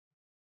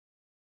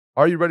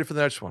 Are you ready for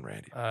the next one,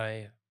 Randy?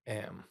 I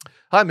am.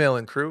 Hi,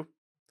 mail-in crew.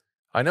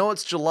 I know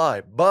it's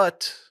July,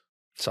 but...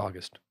 It's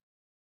August.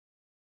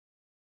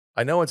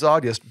 I know it's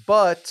August,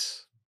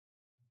 but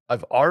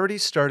I've already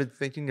started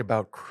thinking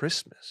about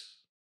Christmas.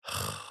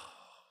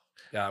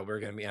 Yeah, we're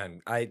going to be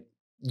on...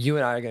 You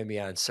and I are going to be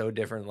on so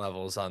different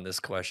levels on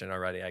this question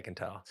already, I can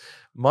tell.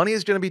 Money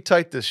is going to be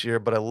tight this year,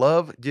 but I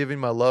love giving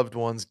my loved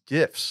ones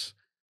gifts.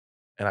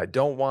 And I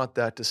don't want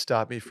that to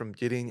stop me from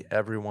getting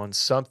everyone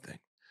something.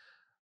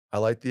 I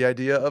like the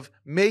idea of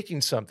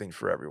making something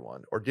for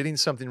everyone or getting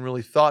something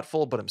really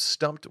thoughtful, but I'm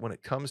stumped when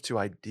it comes to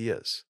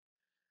ideas.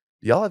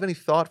 Do y'all have any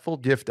thoughtful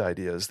gift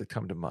ideas that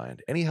come to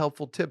mind? Any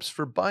helpful tips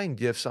for buying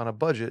gifts on a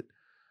budget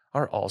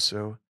are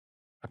also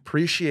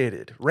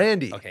appreciated.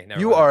 Randy, Okay,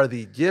 never you mind. are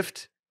the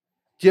gift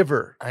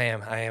giver. I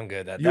am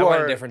good. That You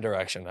went are- a different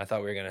direction. I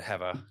thought we were going to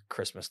have a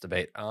Christmas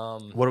debate.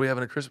 What are we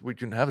having a Christmas? We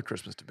can have a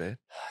Christmas debate.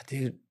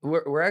 Dude, we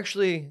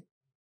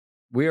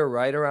are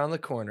right around the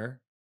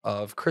corner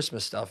of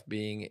Christmas stuff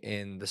being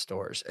in the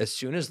stores. As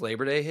soon as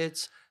Labor Day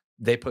hits,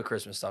 they put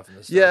Christmas stuff in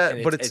the store. Yeah,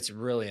 and but it's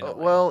really annoying.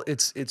 well,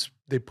 it's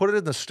they put it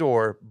in the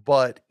store,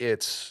 but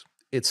it's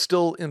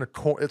still in a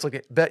corner. It's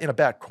like in a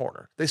back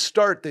corner. They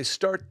start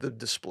the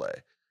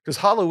display because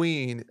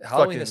Halloween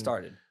has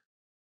started.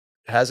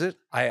 Has it?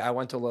 I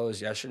went to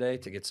Lowe's yesterday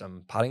to get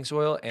some potting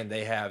soil, and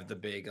they have the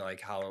big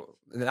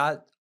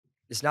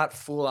it's not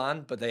full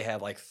on, but they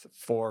have like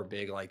 4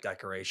 big like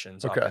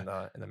decorations up in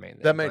the main.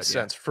 That makes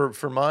sense. For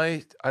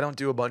I don't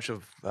do a bunch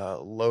of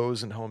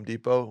Lowe's and Home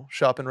Depot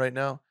shopping right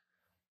now.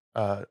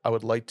 I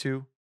would like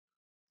to.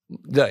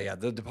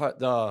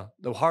 The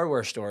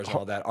hardware stores and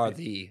all that are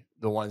the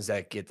ones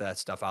that get that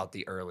stuff out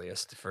the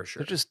earliest for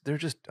sure. They're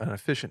just an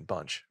efficient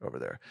bunch over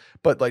there.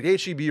 But like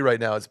HEB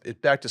right now, it's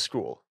back to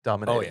school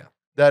dominating. Oh yeah,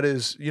 that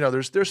is,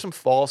 there's some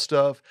fall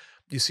stuff.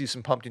 You see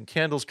some pumpkin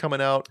candles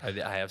coming out. I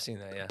have seen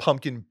that. Yeah,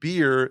 pumpkin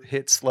beer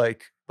hits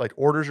like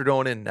orders are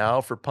going in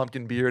now for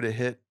pumpkin beer to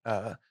hit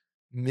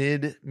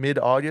mid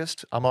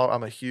August. I'm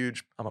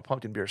a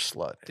pumpkin beer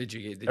slut. Did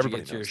you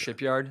get to your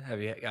shipyard?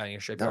 Have you got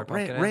your shipyard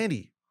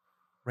pumpkin?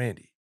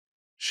 Randy,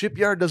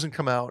 shipyard doesn't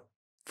come out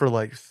for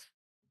like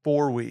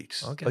 4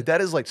 weeks. Okay. Like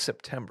that is like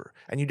September,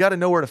 and you got to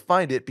know where to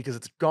find it because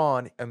it's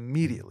gone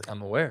immediately.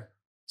 I'm aware.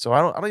 So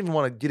I don't even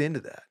want to get into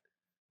that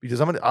because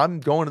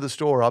I'm going to the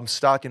store, I'm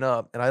stocking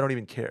up, and I don't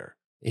even care.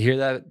 You hear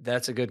that?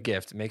 That's a good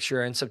gift. Make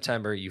sure in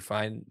September you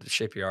find the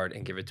shipyard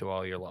and give it to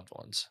all your loved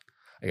ones.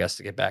 I guess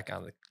to get back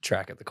on the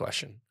track of the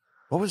question.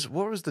 What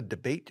was the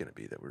debate going to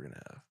be that we're going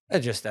to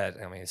have? Just that,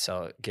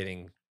 so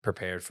getting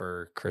prepared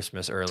for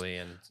Christmas early,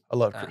 and I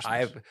love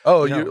Christmas.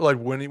 you like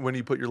when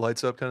you put your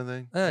lights up kind of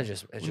thing?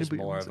 It's just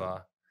more of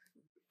a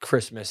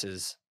Christmas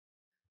is,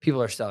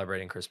 people are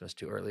celebrating Christmas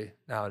too early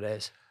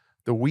nowadays.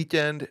 The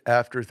weekend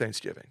after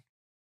Thanksgiving.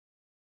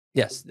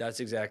 Yes, that's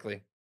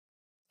exactly.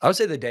 I would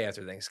say the day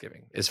after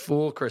Thanksgiving is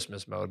full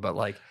Christmas mode, but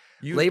like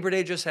Labor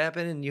Day just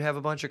happened and you have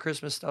a bunch of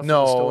Christmas stuff in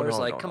the stores.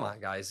 Come on,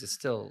 guys. It's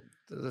still,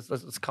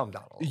 let's calm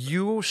down a little bit.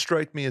 You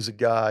strike me as a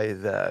guy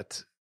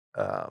that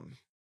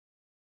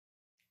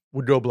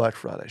would go Black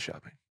Friday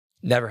shopping.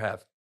 Never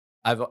have.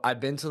 I've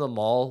been to the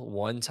mall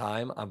one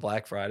time on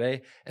Black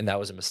Friday, and that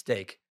was a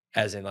mistake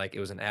as in like it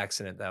was an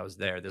accident that I was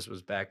there. This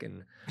was back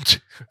in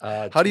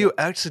How do you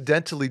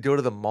accidentally go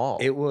to the mall?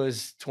 it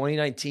was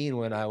 2019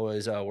 when I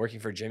was working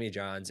for Jimmy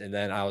John's, and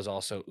then I was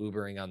also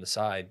Ubering on the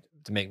side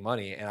to make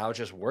money. And I was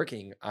just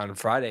working on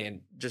Friday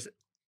and just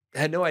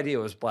had no idea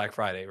it was Black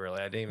Friday. Really,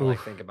 I didn't even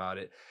like think about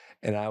it.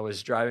 And I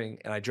was driving,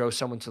 and I drove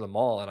someone to the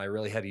mall, and I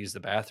really had to use the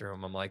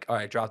bathroom. I'm like, all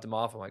right, dropped them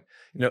off. I'm like,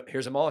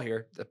 here's a mall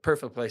here, the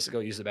perfect place to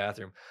go use the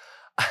bathroom.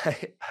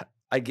 I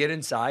I get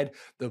inside,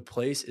 the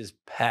place is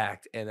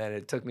packed, and then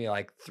it took me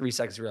like 3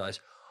 seconds to realize,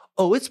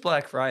 oh, it's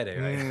Black Friday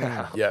right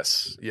now.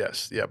 Yes.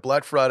 Yeah.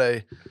 Black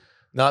Friday,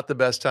 not the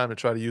best time to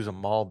try to use a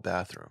mall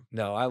bathroom.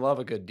 No, I love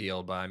a good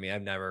deal, but I mean,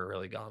 I've never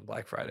really gone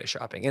Black Friday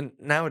shopping. And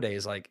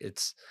nowadays, like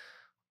it's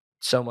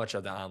so much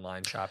of the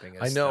online shopping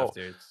I is know. stuff,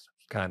 dude. It's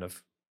kind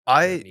of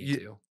I me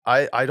too.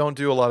 I don't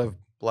do a lot of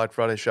Black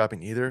Friday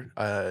shopping either.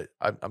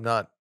 I'm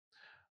not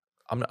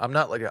I'm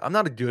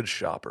not a good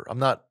shopper. I'm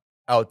not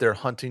out there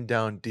hunting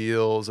down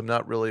deals. I'm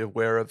not really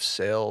aware of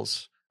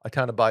sales. I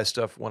kind of buy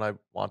stuff when I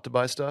want to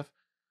buy stuff.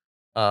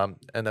 And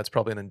that's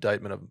probably an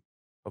indictment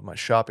of my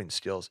shopping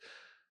skills.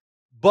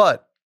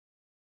 But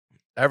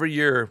every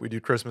year we do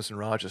Christmas in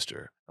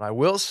Rochester. And I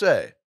will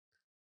say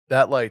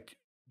that like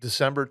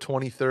December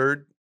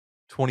 23rd,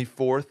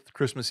 24th,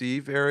 Christmas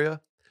Eve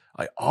area,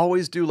 I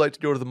always do like to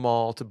go to the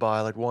mall to buy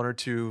like 1 or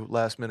 2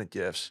 last minute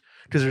gifts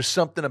because there's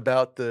something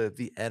about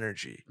the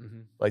energy.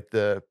 Like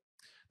the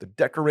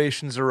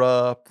decorations are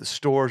up, the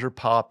stores are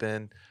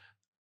popping.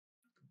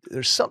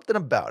 There's something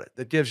about it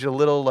that gives you a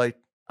little like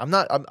I'm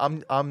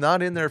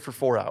not in there for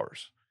 4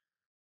 hours.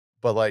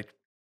 But like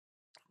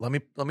let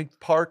me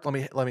park, let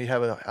me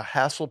have a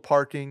hassle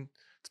parking.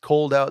 It's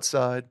cold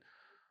outside.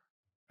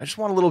 I just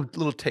want a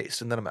little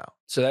taste and then I'm out.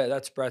 So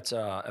that's Brett's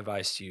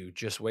advice to you.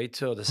 Just wait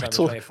till December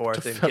till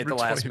 24th and get the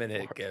last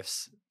minute 24th.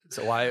 gifts.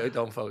 So why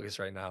don't focus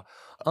right now?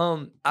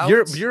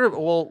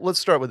 Well, let's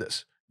start with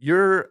this.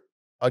 You're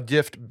a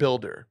gift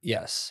builder.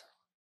 Yes.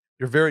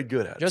 You're very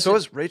good at it. Just So in-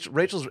 is Rachel.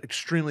 Rachel's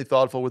extremely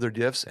thoughtful with her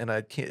gifts, and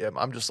I can't.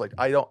 I'm just like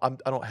I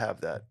don't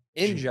have that.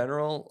 In gene.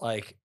 general,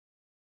 like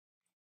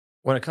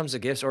when it comes to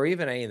gifts or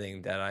even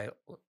anything that I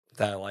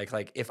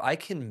like if I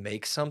can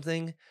make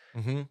something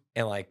Mhm.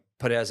 and like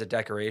put it as a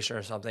decoration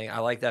or something, I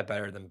like that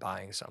better than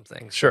buying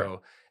something. Sure.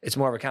 So it's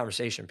more of a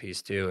conversation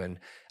piece too. And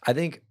I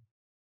think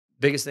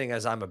biggest thing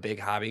is I'm a big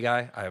hobby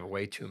guy. I have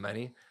way too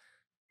many.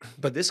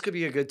 But this could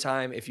be a good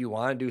time if you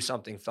want to do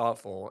something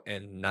thoughtful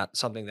and not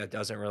something that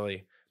doesn't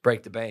really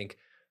break the bank.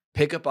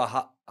 Pick up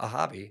a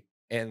hobby,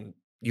 and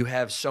you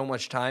have so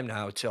much time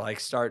now to like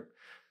start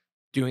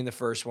doing the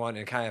first one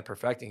and kind of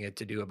perfecting it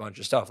to do a bunch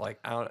of stuff. Like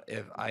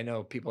I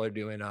know people are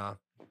doing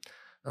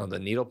the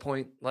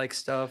needlepoint like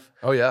stuff.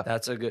 Oh yeah.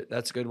 That's a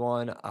good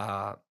one.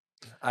 I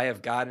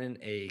have gotten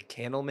a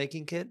candle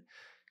making kit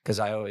because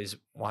I always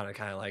want to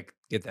kind of like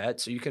get that.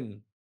 So you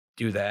can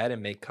do that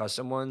and make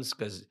custom ones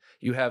because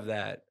you have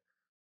that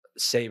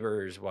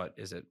Sabers. What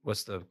is it?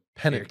 What's the beer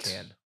Pennant.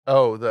 can?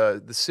 Oh,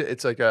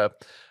 it's like a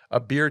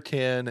beer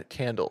can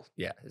candle.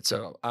 Yeah.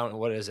 So I don't know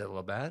what is it.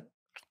 Labatt?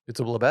 It's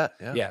a Labatt.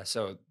 Yeah. Yeah.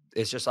 So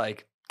it's just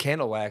like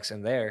candle wax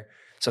in there.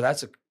 So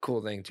that's a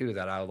cool thing too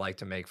that I would like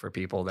to make for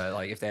people that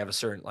like if they have a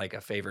certain like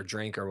a favorite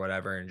drink or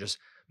whatever and just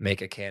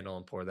make a candle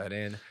and pour that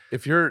in.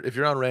 If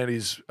you're on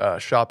Randy's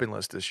shopping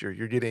list this year,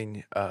 you're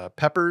getting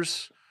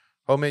peppers,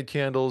 homemade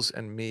candles,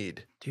 and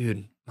mead.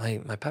 Dude,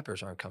 my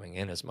peppers aren't coming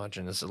in as much,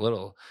 and it's a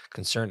little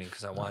concerning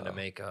because I wanted to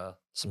make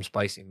some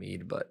spicy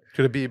mead. But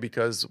Could it be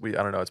because I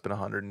don't know, it's been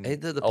 111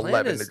 the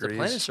plant is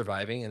degrees.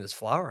 surviving and it's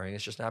flowering.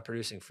 It's just not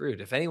producing fruit.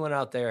 If anyone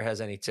out there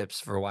has any tips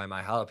for why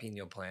my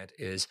jalapeno plant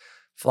is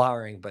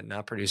flowering but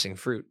not producing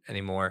fruit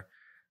anymore,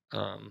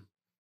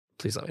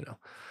 please let me know.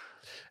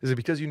 Is it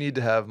because you need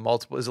to have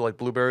multiple? Is it like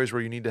blueberries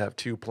where you need to have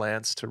 2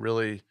 plants to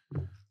really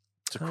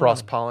don't know.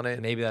 cross pollinate?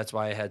 Maybe that's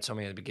why I had so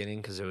many at the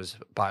beginning because it was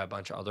buy a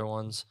bunch of other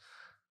ones.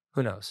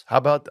 Who knows? How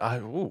about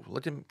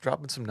let him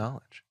drop in some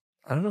knowledge.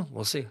 I don't know.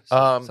 We'll see.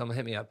 Someone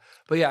hit me up.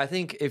 But yeah, I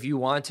think if you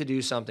want to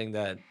do something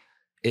that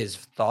is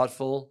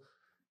thoughtful,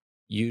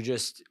 you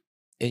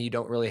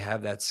don't really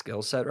have that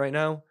skill set right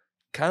now,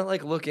 kind of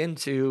like look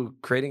into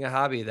creating a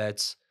hobby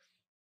that's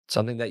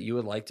something that you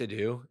would like to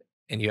do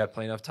and you have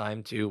plenty of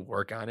time to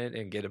work on it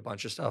and get a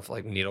bunch of stuff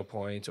like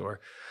needlepoint or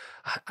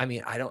I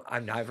mean,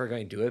 I'm never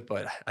going to do it,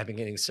 but I've been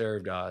getting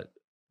served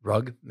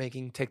rug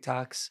making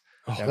TikToks.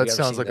 Oh, Have that you ever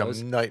sounds seen like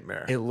those? a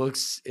nightmare. It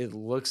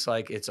looks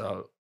like it's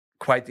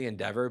quite the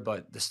endeavor,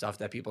 but the stuff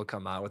that people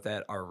come out with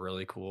that are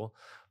really cool.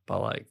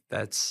 But like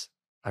I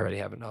already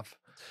have enough.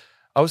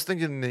 I was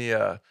thinking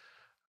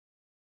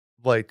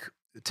like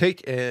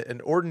take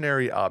an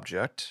ordinary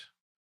object.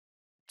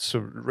 So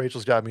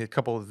Rachel's got me a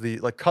couple of the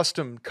like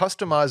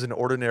customize an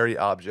ordinary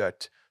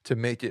object to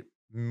make it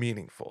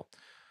meaningful.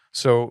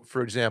 So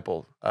for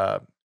example,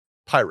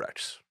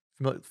 Pyrex,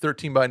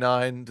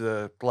 13x9,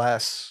 the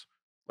glass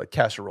like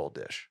casserole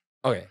dish.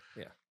 Okay,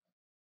 yeah.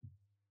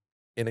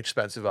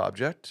 Inexpensive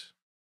object.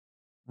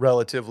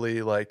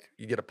 Relatively like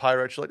you get a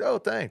Pyrex, you're like, oh,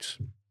 thanks.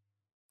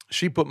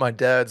 She put my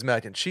dad's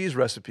mac and cheese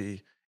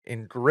recipe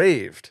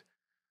engraved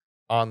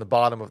on the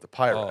bottom of the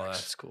Pyrex. Oh,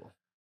 that's cool.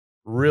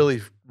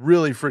 really,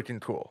 really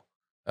freaking cool.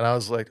 And I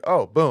was like,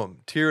 oh,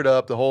 boom, teared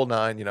up, the whole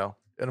nine, an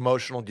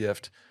emotional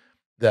gift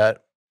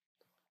that,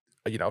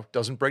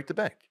 doesn't break the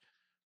bank.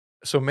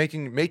 So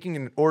making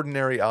an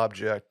ordinary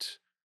object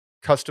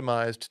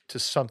customized to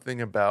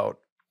something about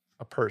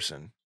a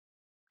person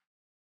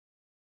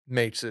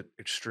makes it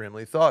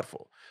extremely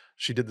thoughtful.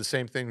 She did the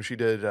same thing. She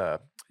did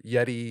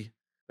Yeti,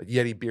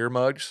 Yeti beer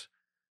mugs,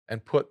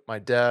 and put my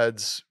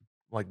dad's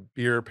like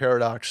beer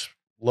paradox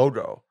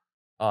logo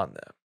on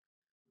them.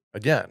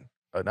 Again,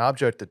 an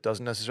object that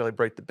doesn't necessarily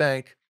break the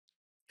bank,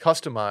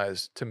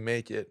 customized to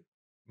make it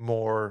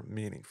more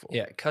meaningful.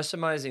 Yeah,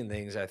 customizing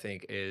things I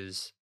think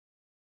is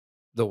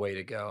the way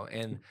to go,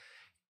 and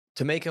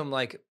to make them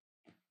like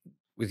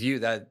with you,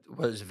 that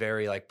was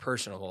very like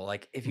personable.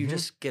 Like if you Mhm.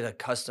 just get a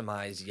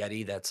customized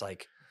Yeti that's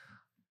like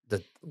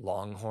the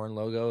Longhorn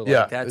logo,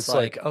 Yeah, like that's it's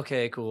like like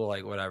okay, cool,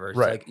 like whatever. It's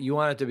right. like you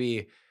want it to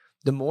be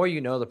the more you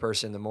know the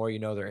person, the more you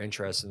know their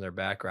interests and their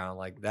background,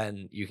 like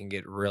then you can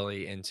get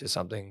really into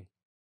something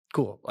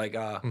cool. Like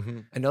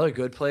Mhm. another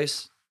good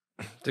place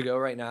to go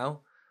right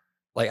now.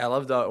 Like I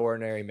love the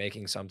ordinary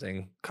making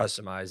something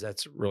customized.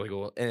 That's really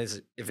cool. And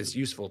if it's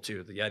useful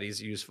too, the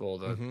Yeti's useful,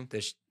 the Mhm.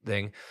 this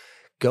thing.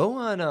 Go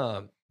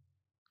on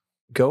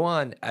go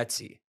on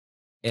Etsy.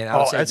 And I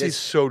would Oh, say Etsy's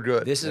so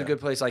good. this is a Yeah. good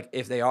place. Like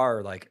if they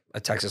are like a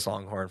Texas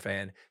Longhorn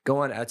fan, go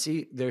on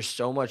Etsy. There's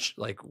so much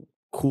like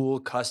cool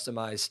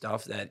customized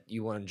stuff that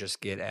you wouldn't just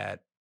get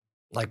at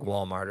like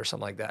Walmart or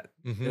something like that.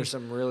 Mhm. There's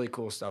some really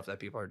cool stuff that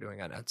people are doing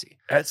on Etsy.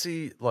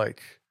 Etsy,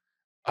 like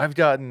I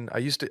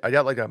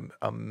got like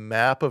a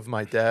map of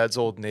my dad's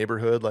old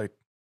neighborhood, like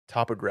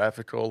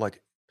topographical,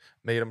 like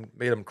made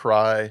him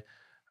cry.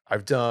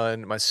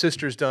 My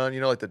sister's done,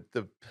 like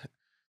the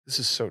this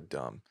is so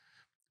dumb,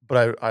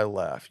 but I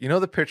laugh. You know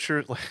the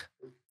picture, like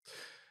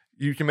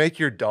you can make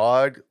your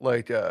dog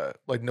like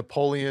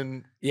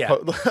Napoleon, Yeah.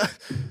 po-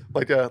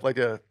 like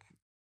a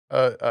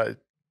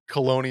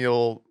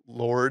colonial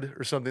lord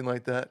or something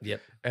like that,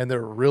 Yep. and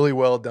they're really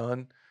well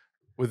done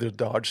with their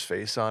dog's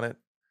face on it.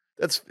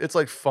 It's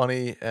like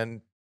funny,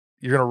 and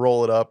you're gonna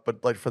roll it up,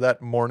 but like for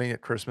that morning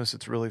at Christmas,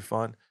 it's really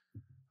fun.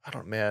 I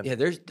don't man. Yeah,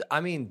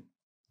 I mean,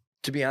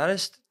 to be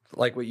honest,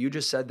 like what you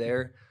just said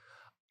there,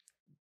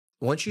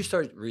 once you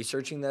start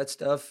researching that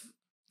stuff,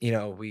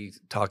 we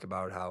talk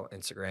about how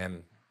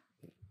Instagram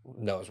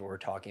knows what we're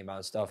talking about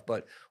and stuff.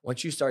 But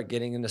once you start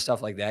getting into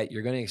stuff like that,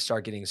 you're going to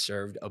start getting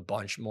served a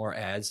bunch more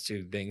ads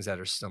to things that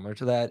are similar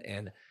to that.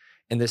 And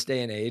in this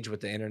day and age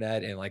with the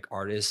internet and like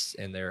artists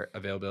and their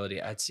availability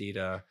at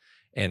Etsy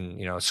and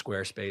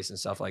Squarespace and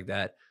stuff like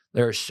that,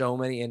 there are so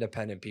many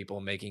independent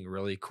people making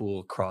really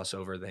cool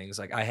crossover things.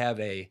 Like I have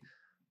a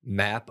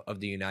map of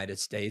the United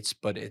States,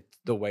 but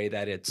the way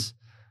that it's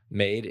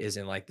made is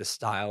in like the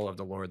style of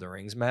the Lord of the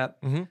Rings map.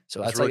 Mhm.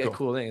 So It's that's really like a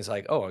cool. cool thing. It's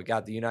like, oh, I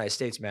got the United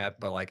States map,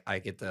 but like I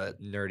get the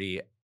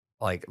nerdy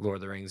like Lord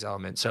of the Rings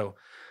element. So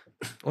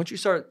once you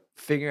start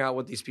figuring out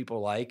what these people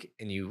like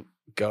and you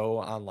go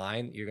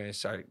online, you're going to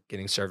start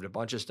getting served a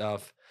bunch of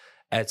stuff.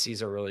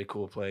 Etsy's a really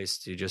cool place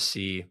to just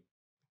see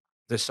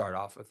to start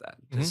off with that,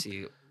 to Mhm.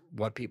 see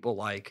what people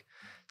like,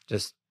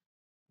 just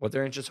what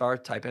their interests are,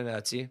 type in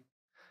Etsy,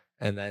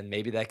 and then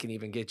maybe that can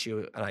even get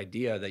you an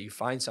idea that you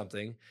find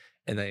something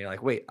and then you're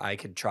like, wait, I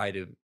could try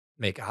to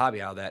make a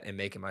hobby out of that and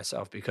make it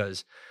myself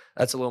because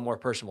that's a little more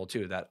personal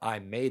too, that I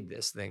made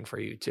this thing for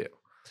you too.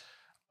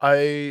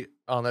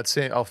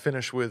 I'll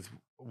finish with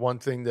one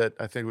thing that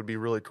I think would be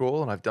really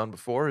cool, and I've done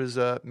before is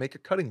make a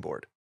cutting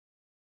board,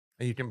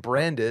 and you can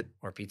brand it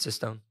Or pizza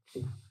stone.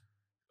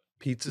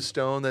 pizza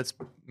stone that's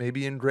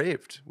maybe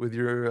engraved with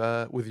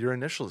your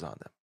initials on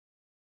them.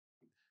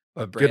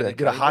 A Get brand a and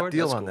get a cutting hot board?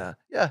 deal That's on cool. that.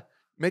 Yeah,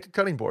 make a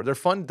cutting board. They're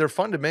fun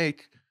to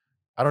make.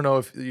 I don't know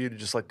if you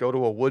just, like, go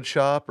to a wood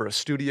shop or a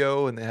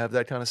studio and they have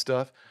that kinda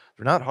stuff.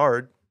 They're not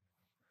hard,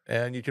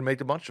 and you can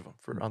make a bunch of them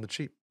for on the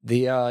cheap.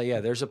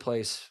 Yeah, there's a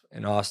place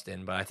in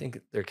Austin, but I think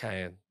they're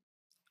kind of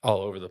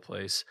all over the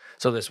place.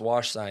 So this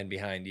wash sign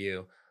behind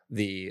you,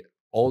 the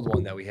old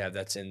one that we have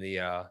that's in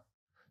the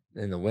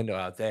window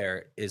out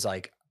there is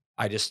like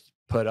I just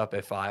put up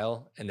a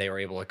file and they were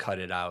able to cut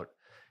it out.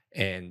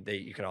 And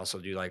you can also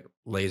do like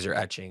laser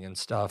etching and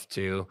stuff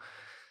too.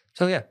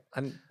 So yeah,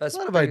 A that's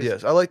lot of biggest.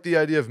 ideas. I like the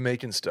idea of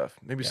making stuff,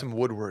 maybe Yeah. some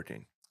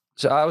woodworking.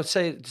 So I would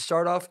say to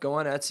start off, go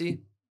on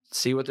Etsy,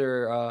 see what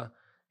their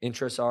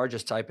interests are,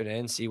 just type it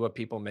in, see what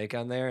people make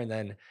on there, and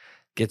then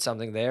get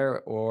something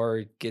there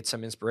or get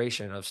some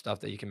inspiration of stuff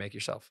that you can make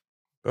yourself.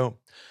 Boom.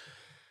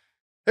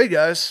 Hey,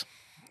 guys.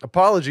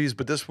 Apologies,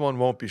 but this one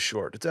won't be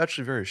short. It's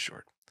actually very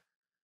short.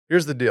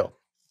 Here's the deal.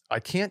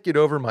 I can't get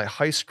over my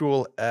high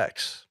school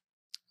ex.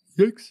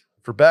 Yikes.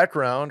 For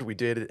background, we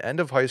dated end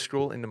of high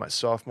school into my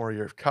sophomore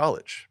year of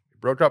college. We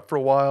broke up for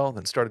a while,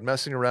 then started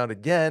messing around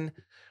again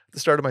at the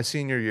start of my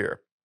senior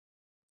year.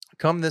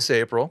 Come this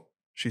April,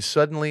 she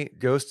suddenly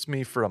ghosts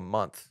me for a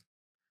month.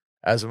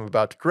 As I'm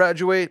about to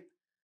graduate,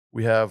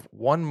 we have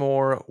one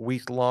more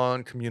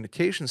week-long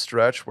communication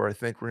stretch where I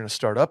think we're going to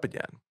start up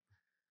again.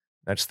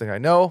 Next thing I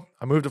know,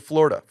 I moved to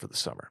Florida for the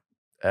summer,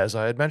 as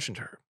I had mentioned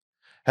to her.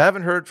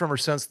 Haven't heard from her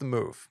since the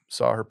move.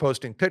 Saw her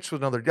posting pics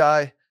with another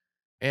guy,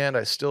 and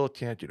I still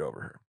can't get over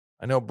her.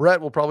 I know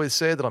Brett will probably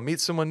say that I'll meet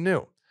someone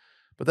new,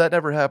 but that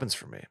never happens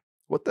for me.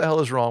 What the hell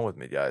is wrong with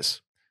me,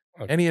 guys?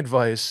 Okay. Any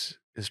advice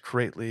is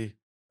greatly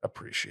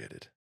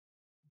appreciated.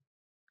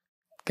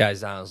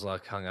 Guy's down his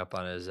luck, hung up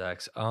on his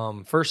ex.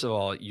 First of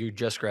all, you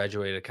just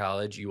graduated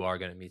college. You are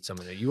going to meet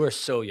someone new. You are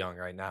so young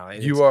right now.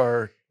 And You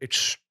are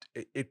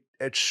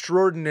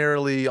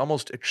extraordinarily,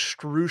 almost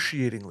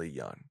excruciatingly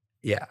young.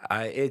 yeah,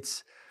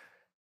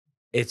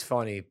 it's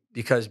funny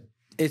because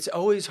it's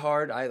always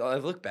hard. I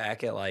look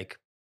back at like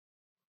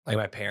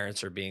my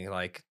parents are being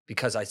like,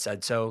 because I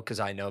said so, because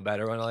I know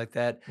better when I like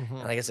that. And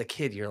Mhm. like as a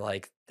kid, you're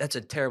like, that's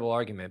a terrible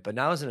argument. But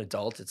now as an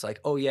adult, it's like,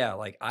 oh yeah,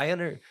 like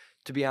to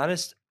be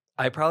honest,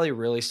 I probably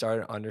really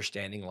started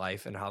understanding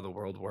life and how the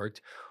world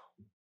worked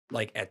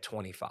like at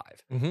 25.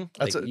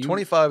 That's Like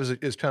 25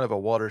 is kind of a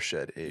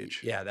watershed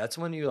age. yeah, that's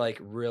when you like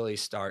really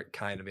start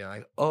kind of being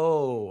like,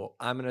 oh,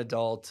 I'm an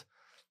adult.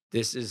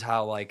 This is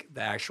how like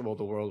the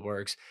world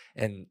works.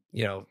 And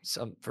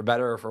some for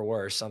better or for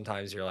worse,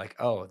 sometimes you're like,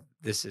 oh,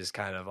 this is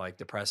kind of like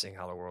depressing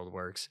how the world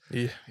works.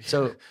 Yeah,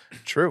 So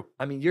true.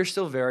 I mean, you're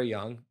still very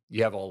young.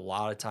 You have a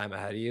lot of time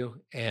ahead of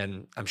you.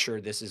 And I'm sure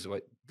this is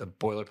what the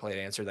boilerplate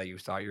answer that you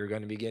thought you were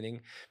going to be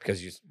getting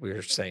because we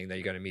were saying that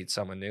you're going to meet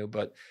someone new.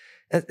 But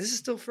this is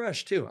still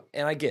fresh too.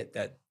 And I get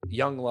that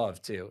young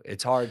love too.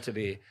 It's hard to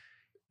be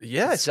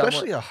Yeah, someone.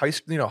 especially a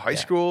high Yeah.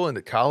 school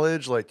into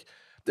college, like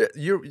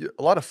you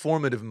a lot of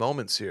formative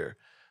moments here.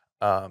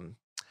 Um,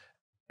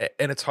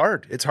 and it's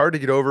hard. It's hard to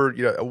get over,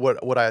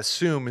 what I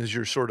assume is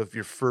your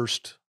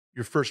first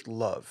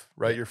love,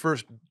 right? Yeah. Your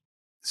first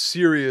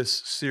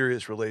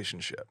serious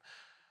relationship.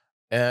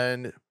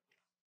 And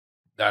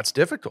that's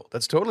difficult.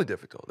 That's totally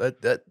difficult.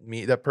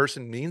 That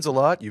person means a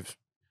lot. You've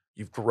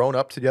grown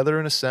up together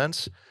in a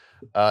sense.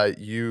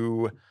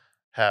 You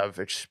have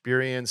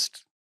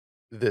experienced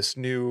this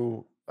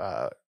new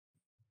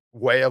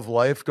way of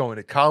life, going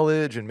to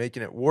college and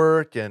making it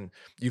work, and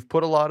you've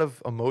put a lot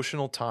of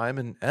emotional time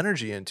and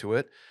energy into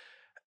it.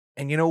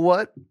 And you know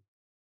what?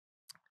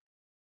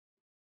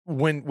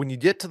 When you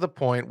get to the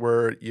point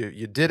where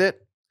you did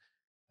it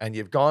and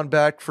you've gone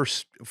back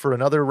for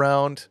another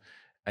round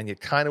and you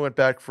kind of went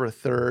back for a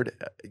third,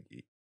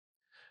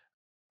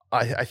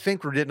 I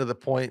think we're getting to the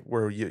point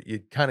where you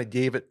kind of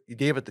gave it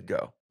the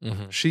go.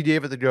 Mhm. She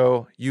gave it the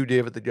go, you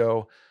gave it the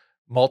go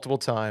multiple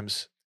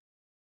times,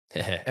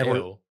 and we're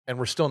Ew. and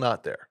we're still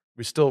not there.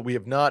 We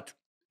have not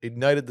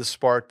ignited the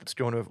spark that's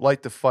going to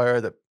light the fire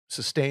that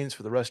sustains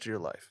for the rest of your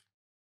life,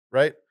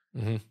 right?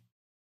 Mhm.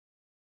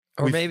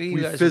 Or We've maybe you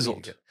we've guys will meet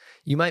again. fizzled.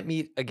 You might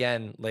meet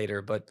again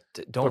later, but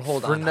don't But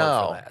hold on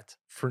hope for that.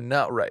 for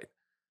now, right,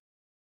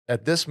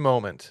 at this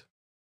moment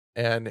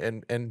and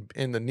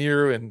in the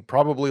near and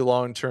probably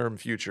long-term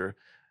future,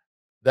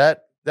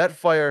 that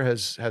fire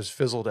has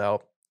fizzled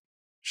out.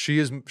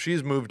 She's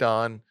moved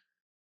on.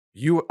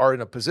 You are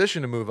in a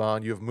position to move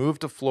on. You have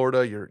moved to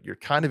Florida. You're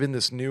kind of in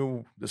this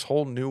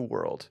whole new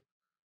world.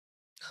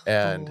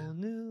 And Whole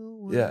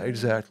new yeah, world.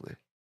 exactly.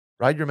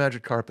 Ride your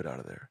magic carpet out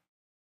of there.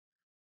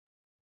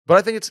 But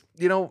I think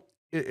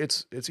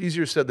it's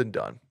easier said than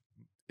done.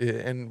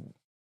 And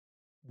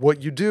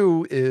what you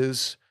do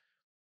is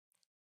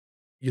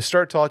you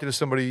start talking to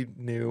somebody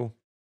new,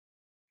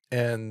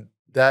 and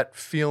that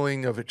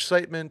feeling of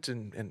excitement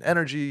and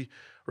energy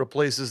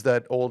replaces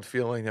that old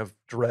feeling of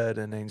dread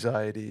and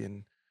anxiety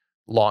and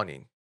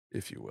longing,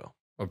 if you will.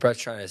 What Brett's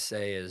trying to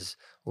say is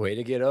way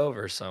to get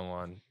over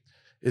someone.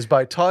 Is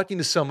by talking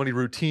to somebody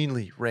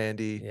routinely,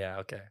 Randy. Yeah,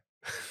 okay.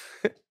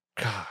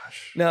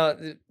 Gosh. No,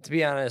 to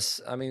be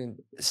honest, I mean,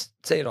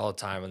 say it all the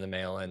time in the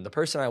mail. And the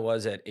person I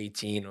was at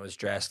 18 was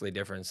drastically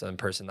different than the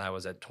person I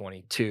was at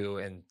 22.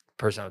 And the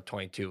person at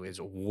 22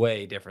 is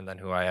way different than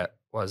who I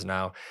was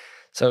now.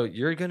 So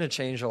you're going to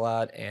change a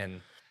lot.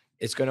 And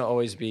it's going to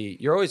always be,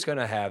 you're always going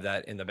to have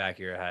that in the back of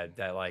your head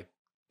that like,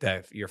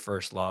 that your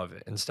first love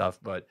and stuff.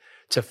 But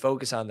to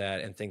focus on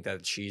that and think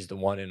that she's the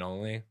one and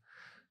only,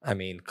 I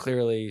mean,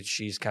 clearly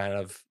she's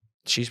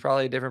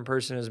probably a different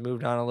person, has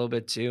moved on a little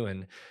bit too.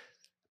 And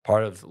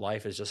part of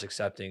life is just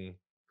accepting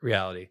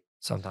reality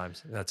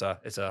sometimes. And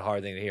it's a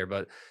hard thing to hear.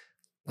 But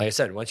like I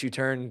said, once you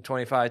turn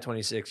 25,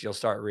 26, you'll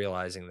start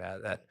realizing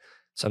that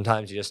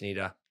sometimes you just need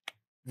to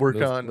Work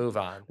on move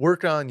on.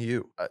 work on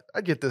you.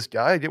 I get this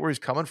guy. I get where he's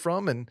coming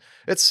from, and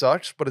it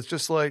sucks, but it's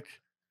just like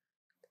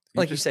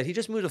Like you just said, he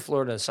just moved to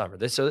Florida in the summer.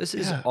 So this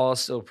is yeah. all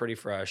still pretty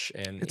fresh.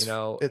 And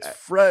It's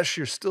fresh.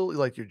 You're still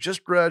like you're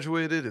just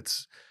graduated.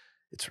 It's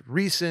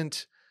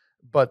recent,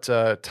 but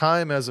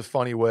time has a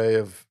funny way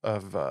of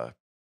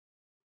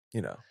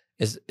you know.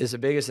 is the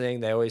biggest thing.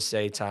 They always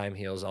say time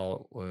heals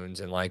all wounds.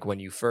 And like when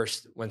you're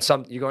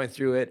going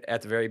through it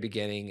at the very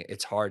beginning,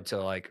 it's hard to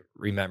like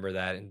remember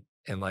that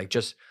and like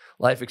just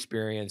life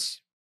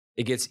experience,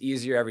 it gets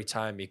easier every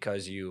time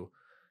because you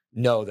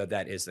know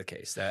that is the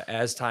case. That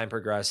as time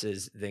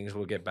progresses, things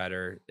will get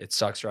better. It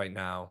sucks right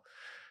now,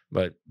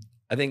 but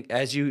I think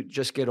as you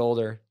just get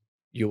older,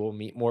 you will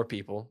meet more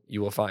people,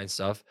 you will find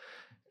stuff.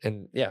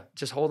 And yeah,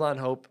 just hold on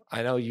hope.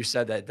 I know you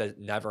said that that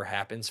never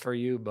happens for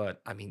you,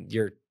 but I mean,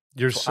 You're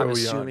I'm so young.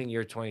 assuming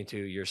you're 22,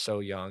 you're so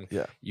young.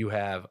 Yeah. You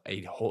have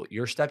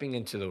you're stepping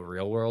into the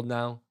real world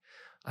now.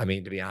 I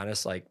mean, to be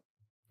honest, like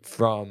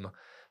from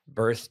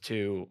birth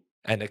to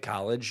end of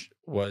college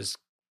was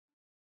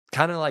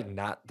kind of like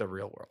not the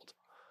real world.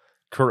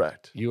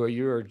 Correct.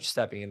 You're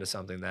stepping into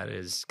something that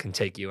is can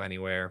take you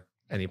anywhere,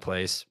 any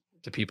place.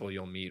 The people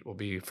you'll meet will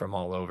be from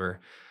all over.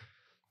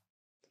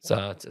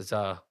 So it's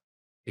a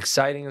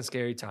exciting and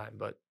scary time,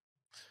 but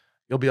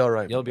You'll be all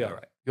right. you'll my be all man.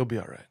 right. You'll be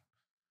all right.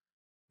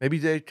 Maybe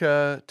take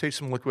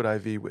some liquid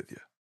IV with you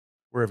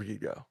wherever you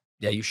go,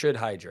 Yeah, you should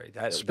hydrate.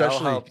 That'll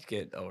especially help you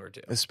get over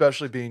too.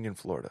 especially being in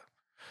Florida.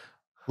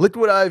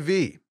 Liquid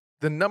IV,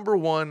 the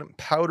 #1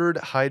 powdered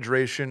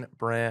hydration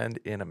brand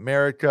in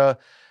America,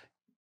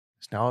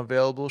 is now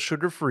available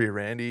sugar-free,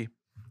 Randy.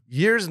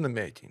 Years in the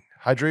making.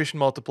 Hydration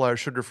Multiplier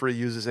Sugar-Free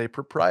uses a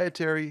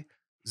proprietary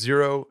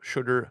zero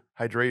sugar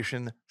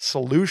hydration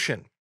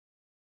solution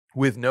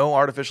with no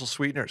artificial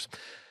sweeteners.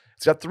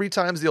 It's got 3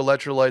 times the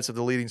electrolytes of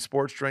the leading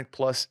sports drink,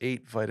 plus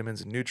 8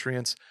 vitamins and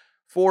nutrients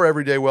for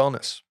everyday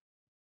wellness.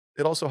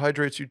 It also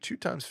hydrates you 2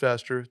 times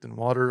faster than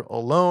water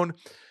alone.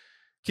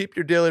 Keep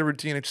your daily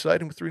routine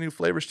exciting with 3 new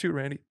flavors too,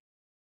 Randy.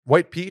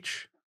 White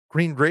peach,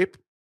 green grape,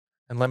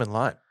 and lemon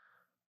lime.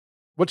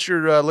 What's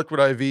your liquid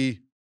IV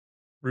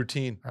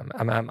routine? I'm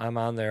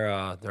on their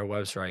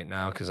website right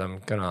now because I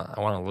want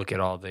to look at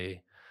all the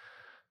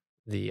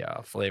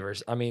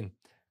flavors. I mean,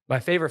 my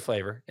favorite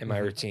flavor in my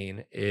Mhm.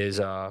 routine is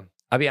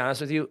I'll be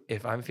honest with you,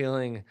 if I'm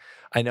feeling,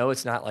 I know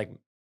it's not like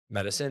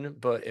medicine,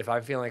 but if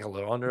I'm feeling like a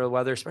little under the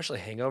weather, especially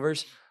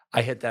hangovers,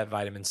 I hit that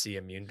vitamin C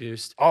immune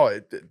boost. Oh,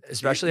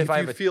 Especially if if I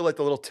you have a feel like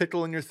the little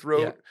tickle in your yeah,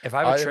 throat, if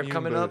I have a trip immune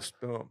coming up, boost.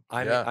 Boom.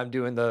 I'm Yeah. I'm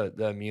doing the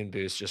immune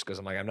boost just because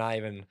I'm like I'm not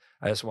even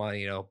I just want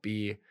to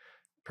be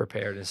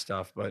prepared and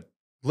stuff. But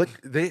Look,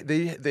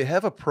 they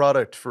have a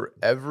product for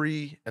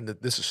every, and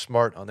this is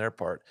smart on their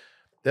part.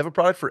 They have a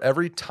product for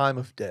every time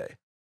of day,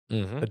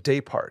 mhm, a day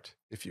part,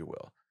 if you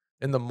will.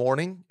 In the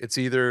morning, it's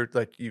either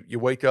like you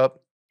wake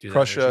up, do the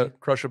crush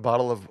energy. a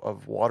bottle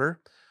of water,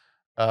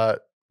 uh,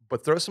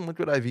 but throw some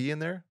liquid IV in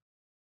there,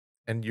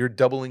 and you're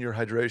doubling your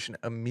hydration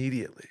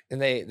immediately. And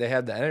they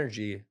have the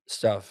energy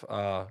stuff,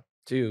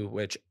 too,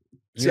 which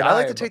you See, and I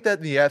like I to are take that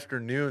in the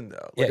afternoon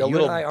though, yeah, like a you and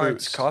little I aren't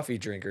boost. coffee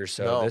drinkers,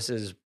 so No, this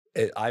is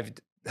I've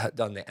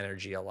done the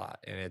energy a lot,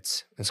 and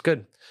it's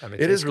good. I mean,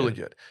 it it tastes is really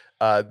good.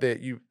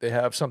 good. They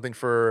have something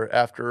for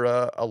after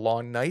a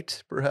long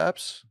night,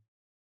 perhaps.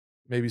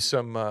 Maybe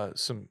some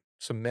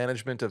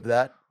management of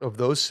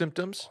those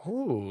symptoms.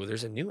 Oh,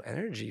 there's a new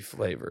energy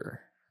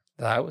flavor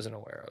that I wasn't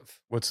aware of.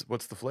 What's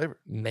the flavor?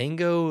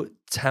 Mango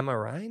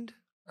tamarind?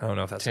 I don't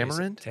know if that's how you say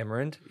Tamarind?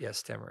 tamarind?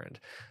 Yes, tamarind.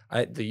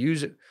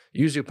 The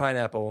yuzu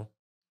pineapple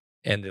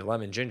and the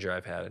lemon ginger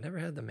I've had. I never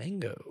had the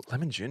mango.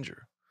 Lemon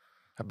ginger.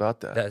 How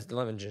about that? That's the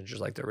lemon ginger is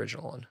like the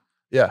original one.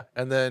 Yeah,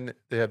 and then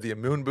they have the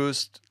immune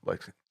boost,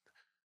 like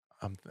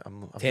I'm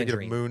thinking of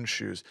Tangerine. moon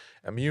shoes.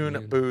 Immune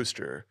Immune.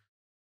 booster,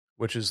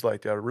 which is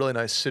like a really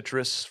nice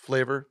citrus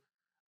flavor.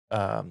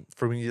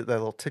 For when you get that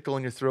little tickle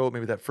in your throat,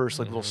 maybe that first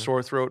like little Mhm.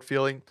 sore throat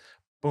feeling,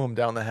 boom,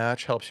 down the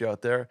hatch helps you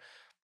out there.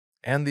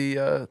 And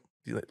the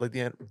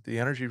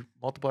energy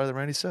multiplier that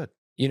Randy said.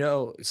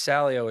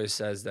 Sally always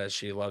says that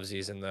she loves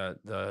these and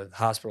the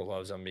hospital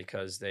loves them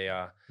because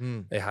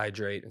Mm. they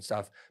hydrate and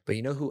stuff. But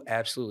you know who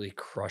absolutely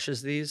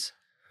crushes these?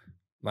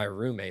 My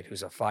roommate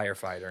who's a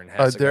firefighter and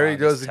has to go There he out in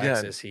this goes again.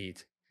 Texas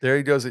heat. There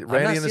he goes. I'm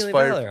Randy not and his stealing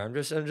fire. valor.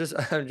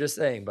 I'm just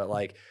saying, but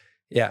like,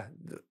 yeah,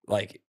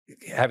 like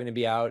having to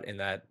be out in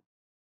that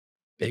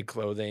big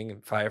clothing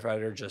and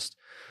firefighter, just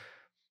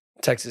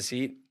Texas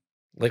heat,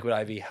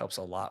 liquid IV helps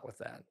a lot with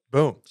that.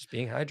 Boom. Just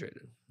being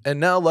hydrated. And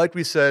now, like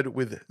we said,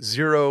 with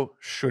zero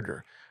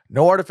sugar,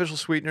 no artificial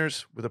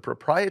sweeteners, with a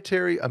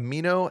proprietary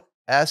amino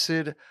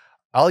acid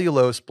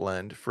allulose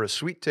blend for a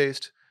sweet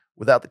taste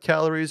without the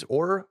calories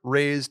or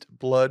raised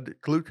blood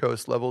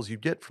glucose levels you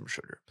get from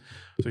sugar.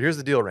 So here's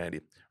the deal,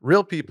 Randy.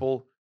 Real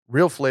people,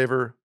 real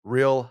flavor,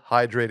 real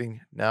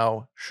hydrating,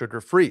 now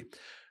sugar-free.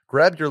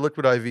 Grab your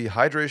Liquid IV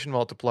Hydration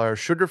Multiplier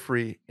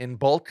sugar-free in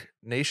bulk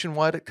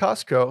nationwide at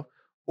Costco,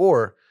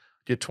 or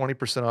get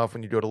 20% off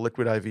when you go to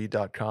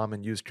liquidiv.com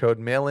and use code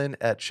MAILIN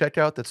at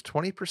checkout. That's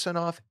 20%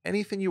 off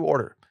anything you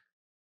order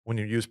when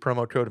you use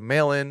promo code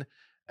MAILIN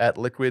at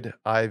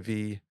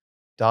liquidiv.com.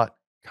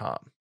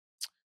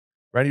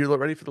 Randy, you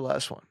ready for the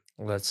last one?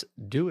 Let's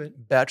do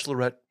it.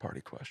 Bachelorette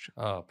party question.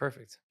 Oh,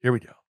 perfect. Here we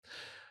go.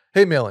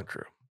 Hey, Mail-In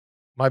crew.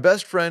 My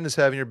best friend is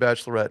having her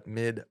bachelorette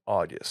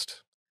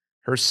mid-August.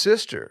 Her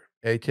sister,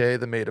 aka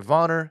the maid of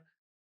honor,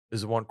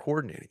 is the one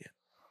coordinating it.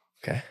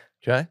 Okay.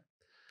 Okay?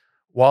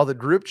 While the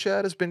group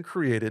chat has been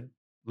created,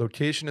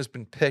 location has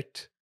been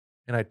picked,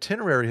 and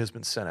itinerary has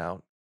been sent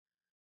out,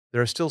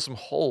 there are still some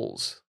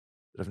holes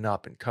that have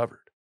not been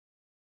covered.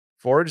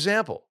 For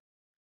example,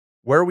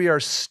 where we are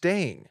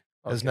staying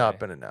has not Okay.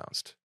 been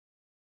announced.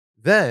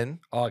 Then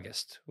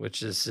August,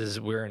 which is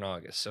we're in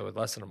August, so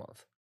less than a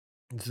month.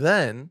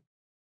 Then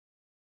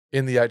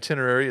In the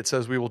itinerary, it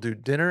says we will do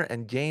dinner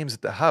and games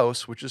at the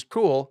house, which is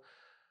cool.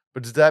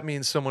 But does that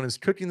mean someone is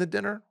cooking the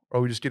dinner or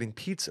are we just getting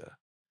pizza?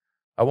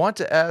 I want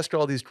to ask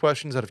all these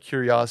questions out of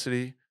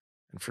curiosity.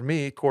 And for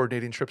me,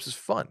 coordinating trips is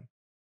fun.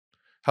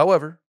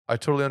 However, I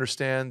totally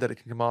understand that it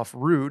can come off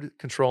rude,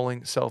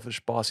 controlling,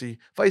 selfish, bossy,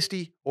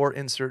 feisty, or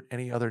insert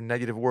any other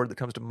negative word that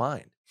comes to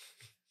mind.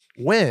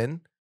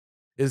 When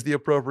is the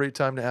appropriate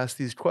time to ask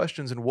these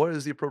questions and what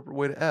is the appropriate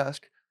way to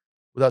ask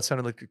without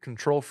sounding like a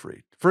control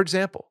freak? For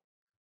example,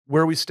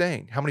 where are we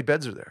staying? How many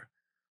beds are there?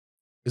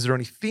 Is there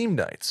any theme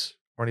nights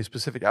or any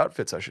specific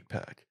outfits I should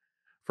pack?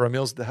 For our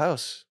meals at the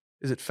house,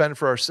 is it fend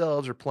for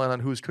ourselves or plan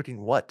on who's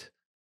cooking what?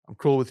 I'm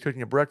cool with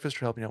cooking a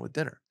breakfast or helping out with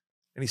dinner.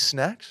 Any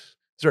snacks?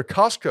 Is there a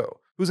Costco?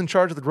 Who's in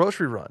charge of the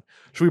grocery run?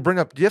 Should we bring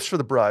up gifts for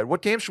the bride?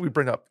 What games should we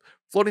bring up?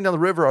 Floating down the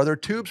river, are there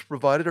tubes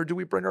provided or do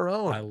we bring our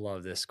own? I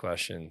love this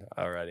question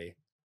already.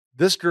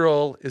 This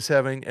girl is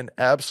having an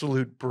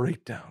absolute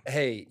breakdown.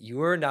 Hey,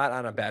 you are not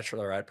on a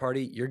bachelorette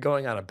party. You're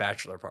going on a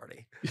bachelor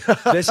party.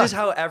 This is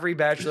how every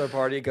bachelor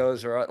party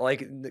goes. Or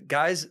like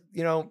guys,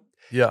 you know,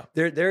 yeah.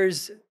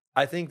 There's.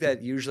 I think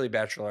that usually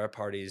bachelorette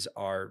parties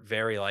are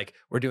very like,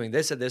 we're doing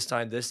this at this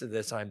time, this at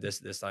this time, this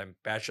at this time.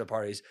 Bachelor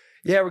parties,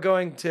 yeah, we're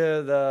going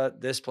to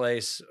this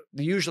place.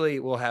 Usually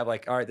we'll have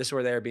like, all right, this is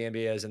where the Airbnb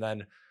is, and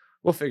then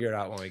we'll figure it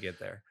out when we get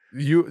there.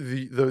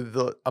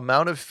 The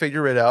amount of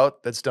figure it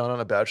out that's done on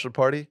a bachelor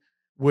party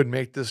would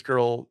make this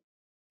girl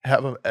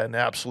have an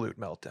absolute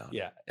meltdown.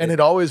 Yeah. And it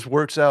always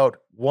works out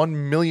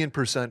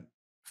 1,000,000%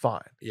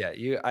 fine.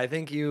 Yeah.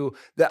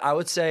 I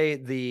would say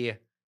the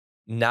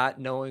not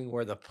knowing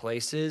where the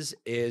place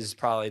is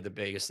probably the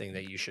biggest thing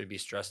that you should be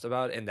stressed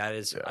about. And that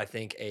is, I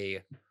think,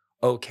 a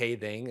okay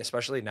thing,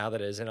 especially now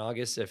that it is in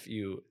August.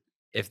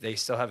 If they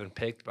still haven't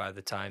picked by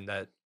the time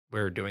that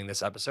we're doing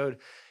this episode,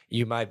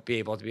 you might be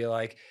able to be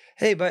like,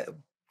 hey, but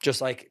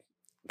just like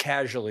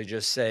casually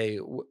just say,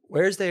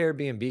 where's the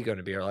Airbnb going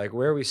to be? Or like,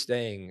 where are we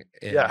staying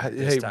in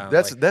this town?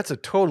 That's a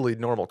totally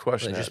normal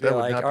question. Just be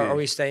like, are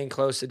we staying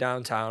close to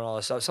downtown? All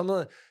this stuff.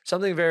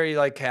 Something very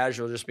like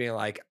casual, just being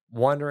like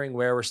wondering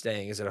where we're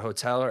staying. Is it a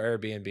hotel or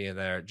Airbnb in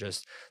there?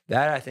 Just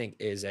that I think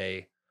is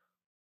an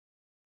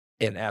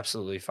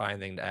absolutely fine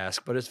thing to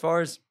ask. But as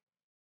far as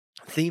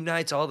theme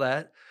nights, all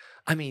that,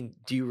 I mean,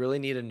 do you really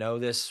need to know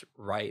this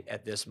right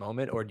at this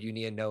moment? Or do you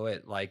need to know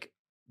it like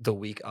the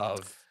week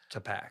of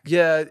to pack?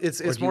 Yeah,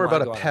 it's more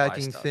about a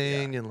packing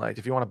thing. And like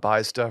if you want to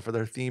buy stuff for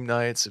their theme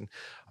nights and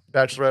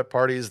bachelorette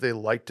parties, they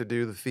like to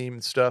do the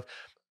themed stuff.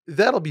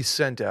 That'll be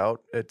sent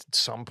out at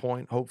some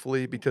point,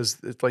 hopefully, because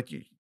it's like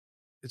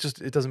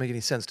it doesn't make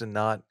any sense to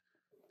not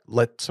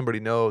let somebody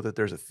know that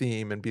there's a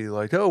theme and be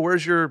like, oh,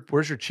 where's your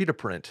cheetah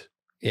print?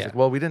 Yeah. Like,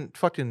 well, we didn't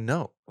fucking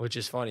know. Which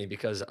is funny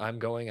because I'm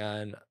going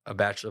on a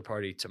bachelor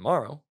party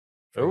tomorrow.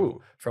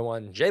 For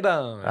one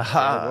J-Bone,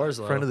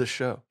 friend of the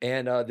show.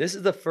 And this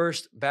is the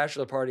first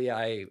bachelor party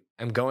I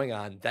am going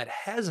on that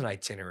has an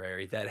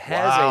itinerary, that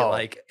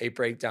has a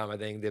breakdown of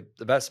thing,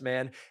 the best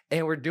man,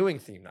 and we're doing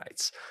theme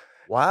nights.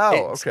 Wow.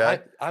 Okay.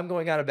 I'm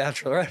going on a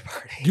bachelorette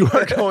party. You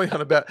are going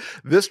on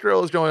this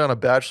girl is going on a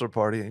bachelor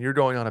party and you're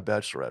going on a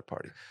bachelorette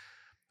party.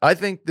 I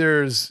think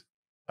there's,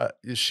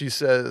 she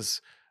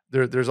says,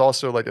 there's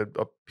also like a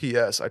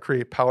PS. I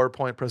create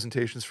PowerPoint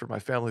presentations for my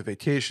family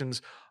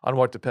vacations on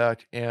what to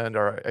pack and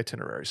our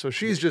itinerary. So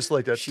she's just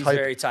like she's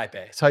very type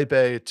A. Type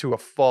A to a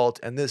fault,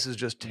 and this is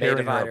just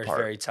tearing her apart.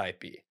 Very type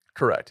B.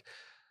 Correct.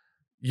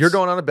 You're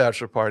going on a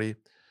bachelor party.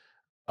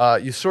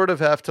 You sort of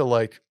have to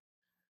like.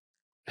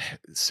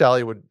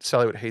 Sally would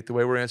hate the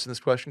way we're answering this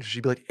question.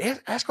 She'd be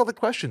like, ask all the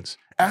questions.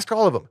 Ask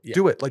all of them. Yeah.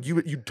 Do it. Like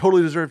you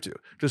totally deserve to.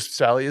 Just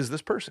Sally is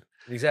this person.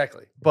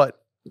 Exactly. But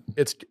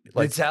it's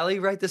like, did Sally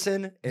write this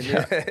in?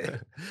 Yeah.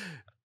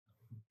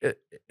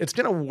 It's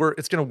gonna work.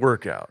 It's gonna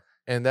work out,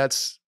 and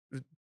that's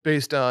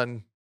based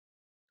on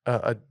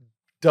a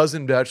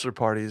dozen bachelor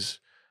parties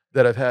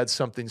that have had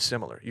something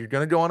similar. You're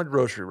gonna go on a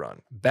grocery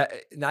run.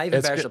 Not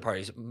even bachelor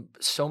parties.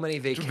 So many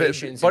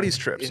vacations, buddies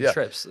trips,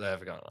 trips that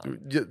have gone on.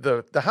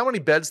 The how many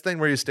beds thing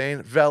where you're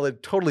staying?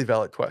 Totally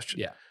valid question.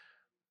 Yeah.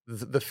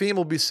 The theme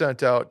will be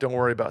sent out. Don't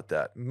worry about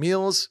that.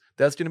 Meals,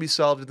 that's going to be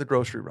solved in the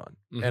grocery run.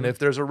 Mm-hmm. And if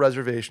there's a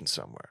reservation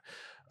somewhere.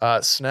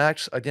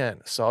 Snacks, again,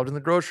 solved in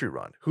the grocery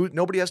run.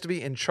 Nobody has to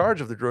be in charge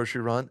of the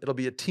grocery run. It'll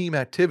be a team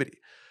activity.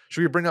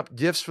 Should we bring up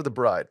gifts for the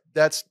bride?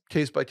 That's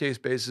case-by-case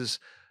basis.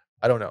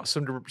 I don't know.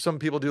 Some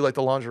people do like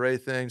the lingerie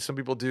thing. Some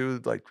people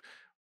do like,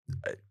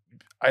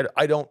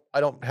 I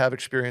don't have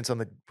experience on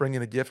the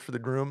bringing a gift for the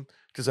groom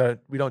because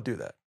we don't do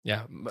that.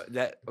 Yeah,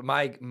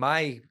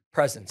 my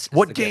presence.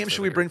 What game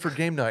should we bring for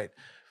game night?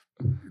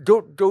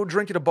 Go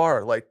drink at a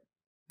bar. Like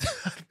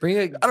bring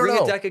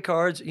a deck of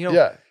cards. You know,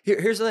 yeah.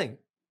 Here's the thing: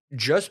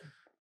 just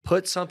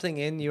put something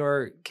in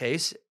your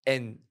case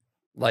and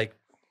like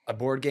a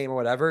board game or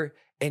whatever,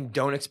 and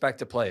don't expect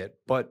to play it.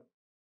 But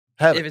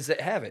have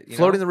it.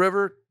 Floating the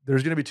river.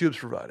 There's going to be tubes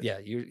provided.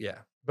 Yeah.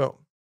 Boom.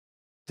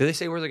 Did they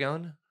say where they're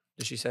going?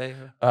 Did she say?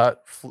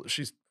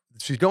 She's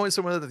going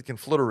somewhere that can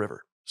float a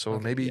river. So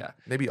maybe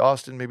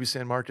Austin, maybe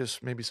San Marcos,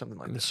 maybe something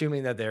like that. I'm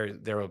assuming that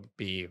there will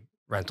be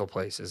rental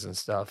places and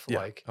stuff. Yeah.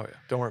 Like, Oh yeah.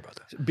 Don't worry about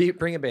that.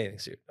 bring a bathing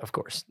suit, of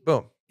course.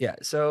 Boom. Yeah.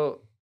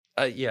 So,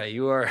 yeah,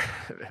 you are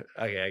okay.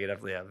 I can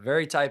definitely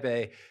very type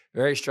A,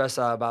 very stressed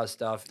out about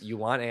stuff. You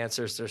want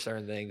answers to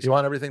certain things, You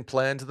want everything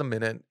planned to the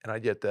minute, and I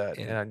get that.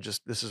 and And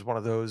this is one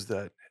of those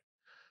that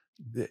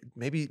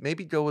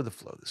maybe go with the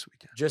flow this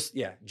weekend.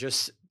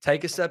 just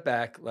take a step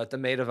back. Let the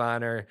maid of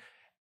honor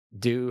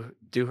do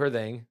her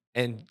thing.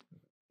 And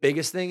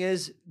biggest thing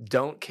is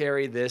don't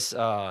carry this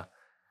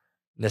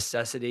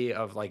necessity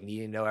of like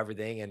needing to know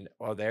everything and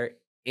all there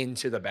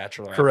into the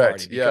bachelorette Correct.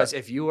 party. Yeah. Because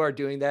if you are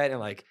doing that and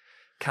like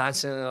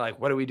constantly like,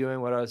 what are we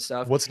doing? What other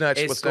stuff? What's next?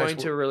 It's What's going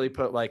next? to really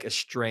put like a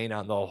strain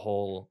on the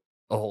whole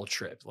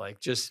trip. Like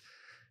just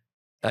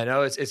I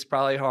know it's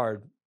probably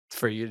hard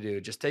for you to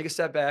do. Just take a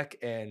step back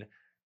and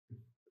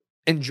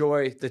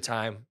enjoy the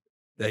time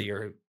that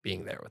you're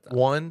being there with them.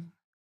 One,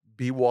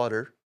 be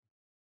water.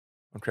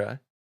 Okay.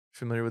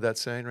 Familiar with that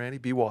saying, Randy?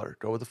 Be water.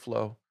 Go with the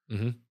flow.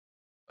 Mm-hmm.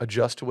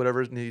 Adjust to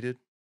whatever is needed.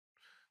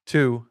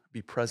 Two,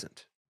 be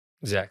present.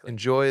 Exactly.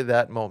 Enjoy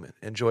that moment.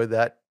 Enjoy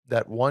that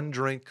one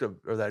drink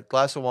or that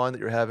glass of wine that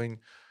you're having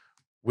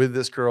with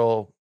this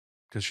girl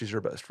because she's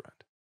your best friend.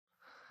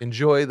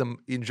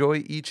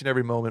 Enjoy each and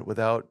every moment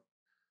without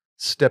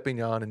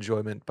stepping on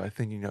enjoyment by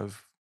thinking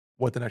of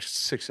what the next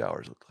 6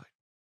 hours look like.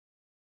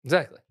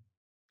 Exactly.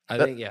 I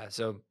think, yeah.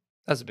 So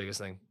that's the biggest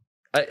thing.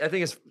 I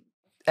think it's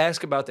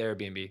ask about the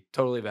Airbnb.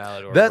 Totally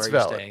valid. Or That's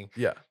where valid. you're staying.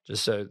 Yeah.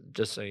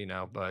 Just so you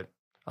know. But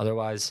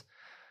otherwise,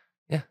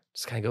 yeah,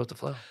 just kind of go with the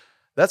flow.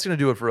 That's going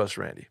to do it for us,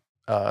 Randy.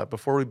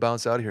 Before we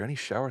bounce out of here, any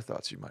shower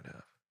thoughts you might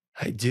have?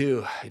 I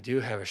do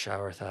have a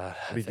shower thought.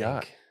 What do you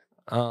got?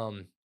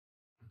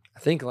 I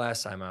think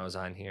last time I was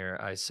on here,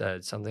 I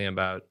said something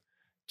about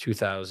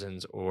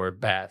 2000s or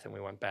bath, and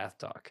we went bath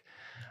talk.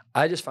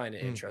 I just find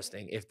it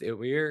interesting. If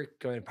we're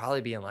going to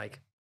probably be in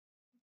like,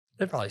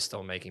 they're probably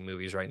still making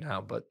movies right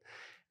now, but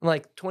in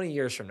like 20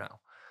 years from now,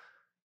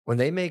 when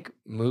they make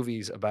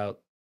movies about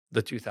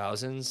the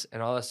 2000s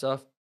and all that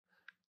stuff,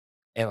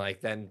 and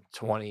like then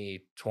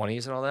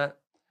 2020s and all that,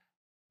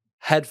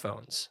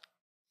 headphones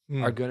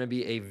are going to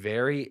be a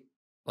very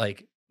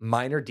like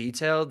minor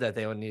detail that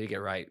they would need to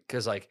get right.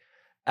 Because like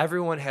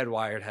everyone had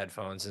wired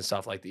headphones and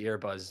stuff like the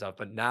earbuds and stuff,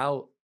 but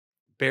now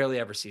barely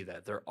ever see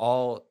that. They're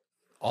all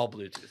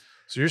Bluetooth.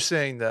 So you're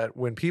saying that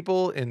when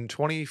people in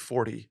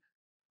 2040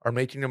 are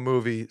making a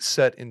movie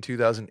set in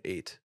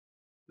 2008,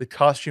 the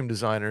costume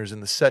designers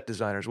and the set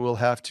designers will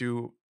have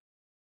to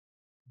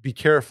be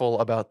careful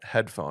about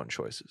headphone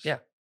choices. Yeah.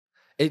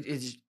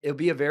 It'll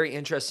be a very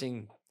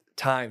interesting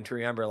time to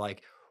remember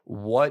like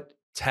what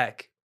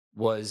tech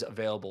was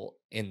available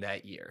in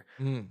that year.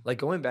 Like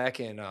going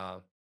back in I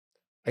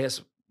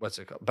guess what's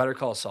it called? Better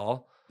Call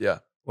Saul. Yeah.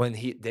 When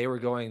they were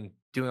doing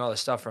all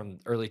this stuff from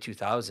early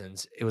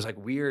 2000s, it was like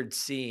weird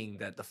seeing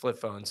that the flip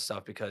phone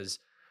stuff because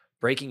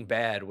Breaking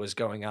Bad was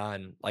going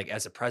on like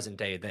as a present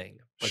day thing.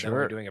 But then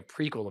we're doing a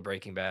prequel to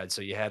Breaking Bad.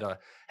 So you had to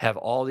have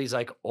all these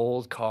like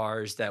old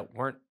cars that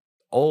weren't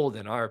old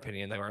in our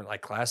opinion. They weren't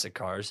like classic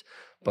cars,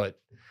 but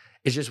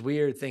it's just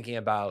weird thinking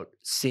about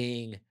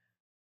seeing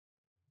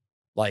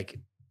like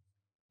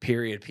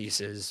period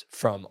pieces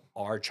from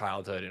our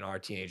childhood and our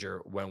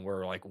teenager when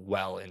we're like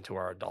well into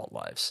our adult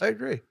lives. I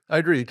agree.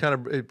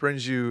 It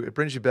brings you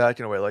back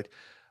in a way. Like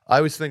I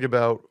always think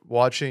about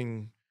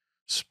watching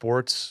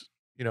sports,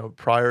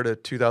 prior to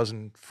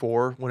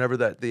 2004, whenever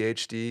the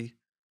HD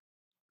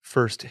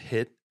first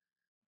hit.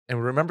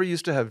 And remember, you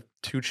used to have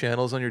 2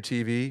 channels on your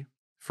TV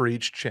for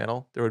each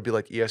channel. There would be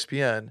like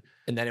ESPN.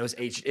 And then it was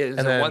It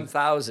was a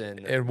 1000.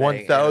 And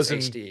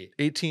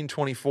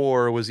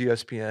 1824 was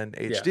ESPN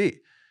HD. Yeah.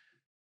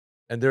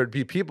 And there would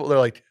be people, they're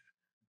like,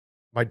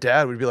 my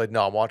dad would be like,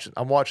 no, I'm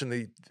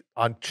watching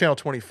on channel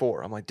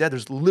 24. I'm like, Dad,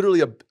 there's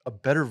literally a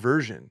better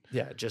version.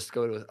 Yeah, just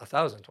go to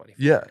 1024.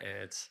 Yeah.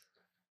 And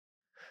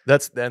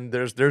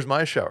there's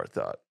my shower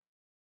thought.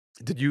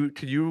 Could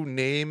you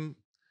name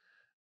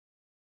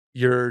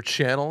your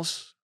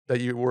channels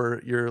that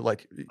you're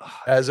like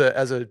as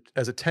a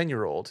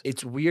 10-year-old?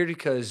 It's weird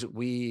because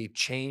we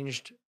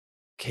changed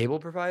cable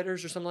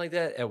providers or something like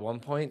that at one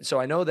point. So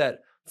I know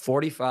that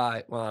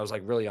 45, when I was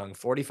like really young,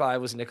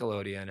 45 was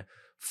Nickelodeon,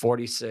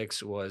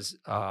 46 was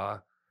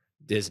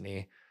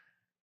Disney,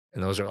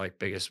 and those are like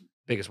biggest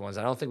ones.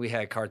 I don't think we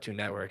had Cartoon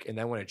Network. And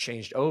then when it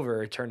changed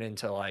over, it turned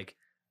into like,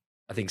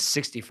 I think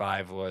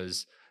 65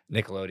 was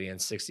Nickelodeon,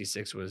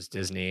 66 was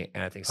Disney,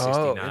 and I think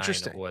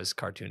 69 was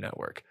Cartoon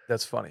Network.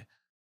 That's funny.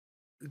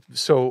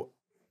 So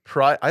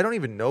I don't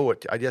even know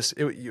what, I guess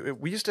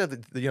we used to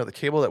have the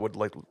cable that would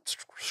like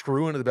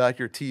screw into the back of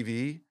your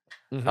TV.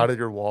 Out of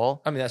your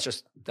wall. I mean, that's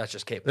just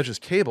cable. That's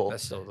just cable.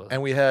 That's still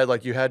and we had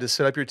like, you had to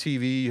set up your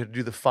TV, you had to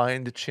do the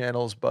find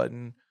channels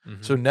button.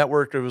 So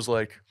network, it was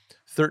like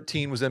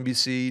 13 was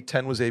NBC,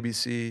 10 was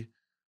ABC,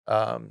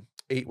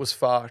 8 was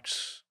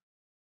Fox,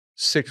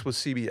 6 was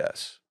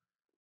CBS.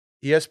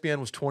 ESPN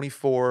was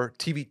 24,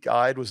 TV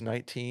Guide was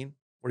 19,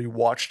 where you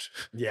watched.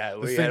 Yeah,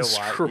 we had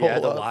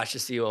to watch to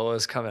see what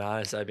was coming on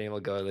instead of being able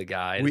to go to the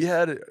Guide. We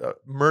had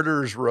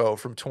Murderer's Row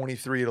from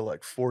 23 to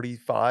like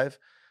 45.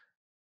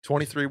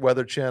 23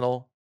 Weather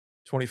Channel,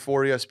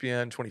 24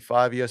 ESPN,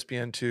 25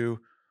 ESPN2,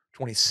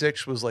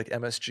 26 was like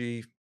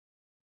MSG,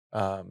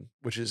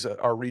 which is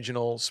our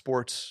regional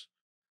sports,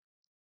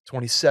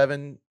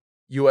 27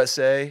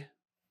 USA,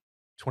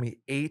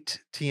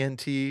 28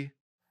 TNT.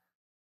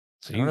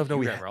 So I don't know if you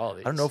we remember all of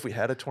these. I don't know if we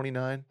had a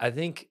 29. I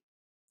think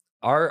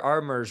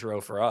our merge row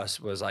for us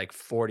was like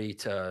 40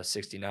 to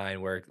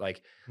 69, where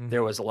like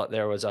there was a lot.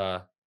 There was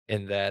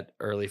in that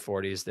early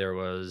 40s there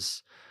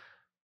was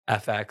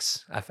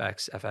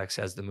FX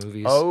has the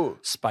movies. Oh,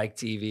 Spike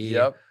TV.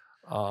 yep.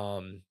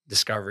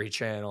 Discovery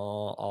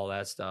Channel, all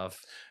that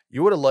stuff.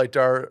 You would have liked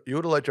our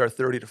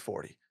 30 to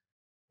 40.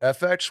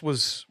 FX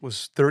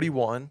was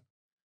 31,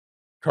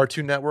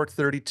 Cartoon Network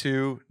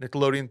 32,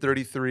 Nickelodeon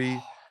 33,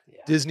 Yeah.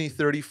 Disney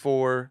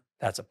 34,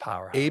 That's a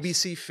powerhouse.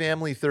 ABC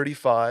Family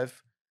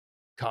 35,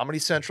 Comedy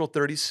Central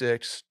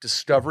 36,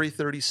 Discovery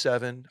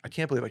 37. I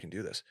can't believe I can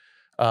do this.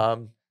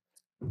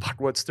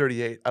 What's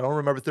 38? I don't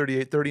remember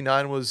 38.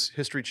 39 was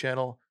History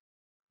Channel,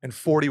 and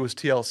 40 was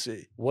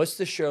TLC. What's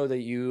the show that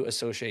you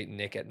associate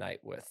Nick at Night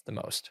with the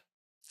most?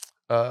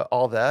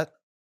 All that.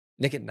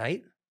 Nick at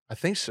Night? I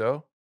think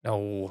so.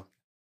 No.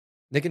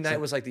 Nick at Night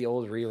was like the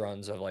old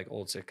reruns of like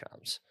old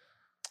sitcoms.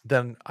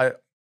 Then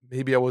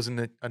maybe I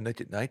wasn't a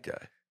Nick at Night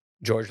guy.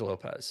 George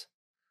Lopez.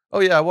 Oh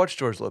yeah, I watched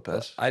George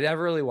Lopez. I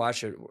never really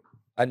watched it.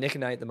 At Nick at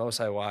Night, the most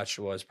I watched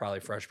was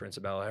probably Fresh Prince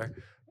of Bel-Air.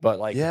 But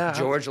like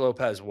George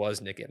Lopez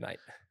was Nick at Night.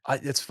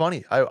 It's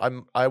funny.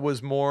 I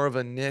was more of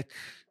a Nick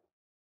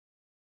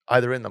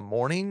either in the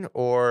morning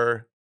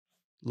or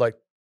like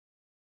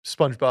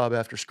SpongeBob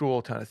after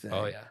school kind of thing.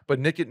 Oh yeah. But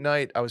Nick at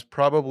Night, I was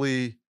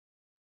probably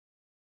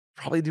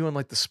doing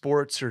like the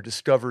sports or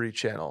Discovery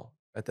Channel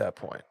at that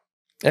point.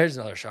 There's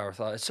another shower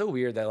thought. It's so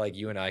weird that like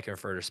you and I can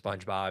refer to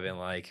SpongeBob and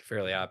like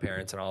Fairly Odd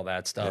Parents and all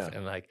that stuff,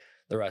 and like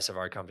the rest of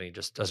our company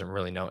just doesn't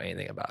really know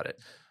anything about it.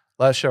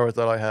 Last shower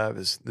thought I have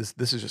is this.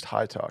 This is just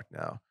high talk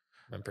now.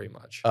 And pretty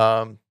much.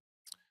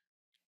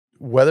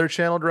 Weather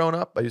Channel growing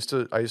up, I used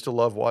to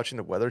love watching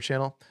the Weather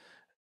Channel,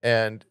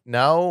 and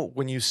now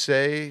when you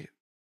say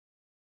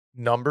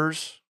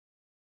numbers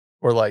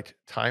or like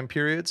time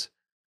periods,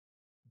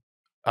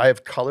 I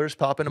have colors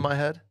pop into my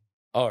head.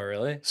 Oh,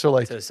 really? So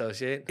like to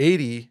associate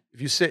 80,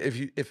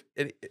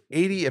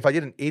 if I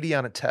get an 80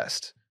 on a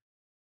test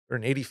or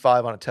an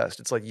 85 on a test,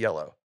 it's like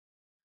yellow.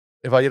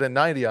 If I get a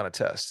 90 on a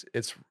test,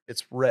 it's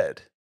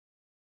red.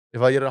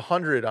 If I get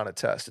 100 on a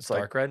test, it's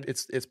dark like red.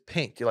 It's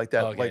pink. You like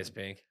that? Okay, like, it's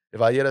pink.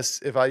 If I get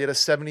a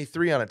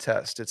 73 on a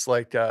test, it's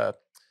like like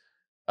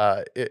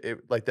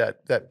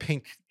that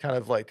pink kind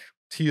of like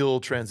teal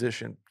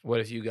transition. What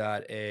if you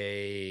got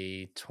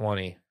a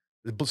 20?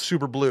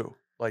 Super blue,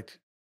 like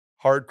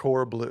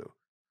hardcore blue.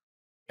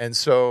 And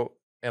so,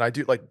 and I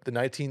do like the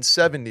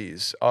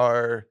 1970s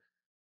or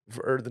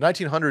the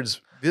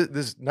 1900s.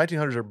 This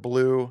 1900s are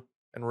blue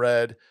and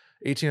red.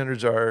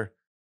 1800s are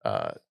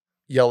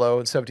yellow,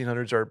 and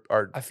 1700s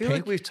are. I feel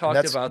pink, like we've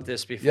talked about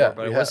this before,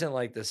 but it wasn't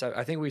like this.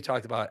 I think we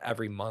talked about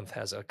every month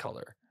has a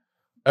color.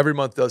 Every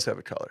month does have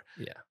a color.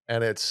 Yeah,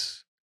 and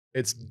it's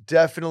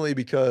definitely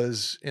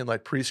because in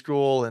like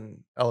preschool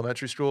and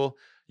elementary school,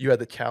 you had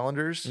the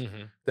calendars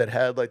that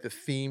had like the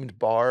themed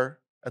bar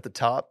at the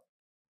top.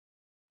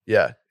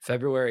 Yeah.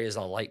 February is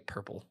a light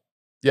purple.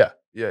 Yeah.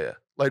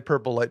 Light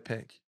purple, light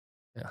pink.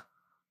 Yeah.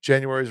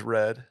 January is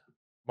red.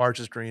 March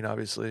is green,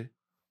 obviously.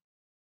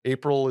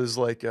 April is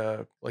like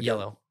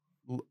yellow.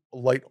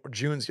 Light.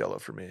 June's yellow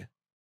for me.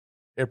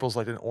 April's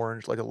like an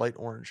orange, like a light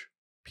orange.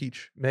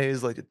 Peach. May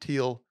is like a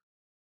teal,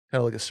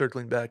 kind of like a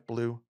circling back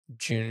blue.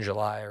 June,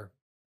 July, or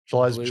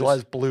July's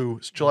blue.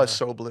 July's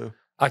so blue.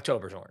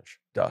 October's orange.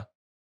 Duh.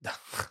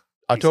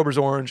 October's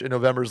orange, and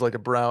November's like a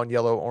brown,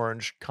 yellow,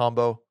 orange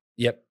combo.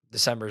 Yep.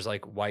 December's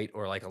like white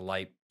or like a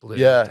light blue.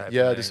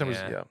 Yeah. December's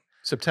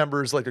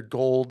September's like a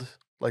gold,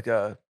 like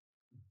a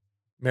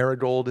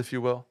marigold, if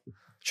you will.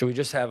 Should we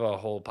just have a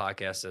whole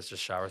podcast that's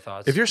just shower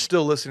thoughts? If you're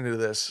still listening to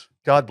this,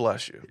 God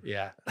bless you.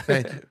 Yeah.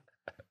 Thank you.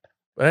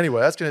 But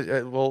anyway, that's gonna.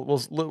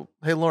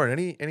 Hey,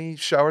 Lauren, any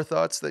shower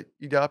thoughts that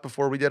you got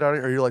before we get out of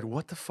here? Or you're like,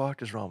 what the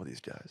fuck is wrong with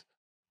these guys?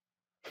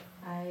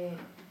 I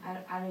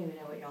don't even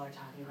know what y'all are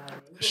talking about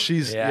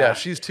anymore.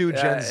 She's too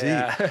Gen Z.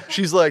 Yeah.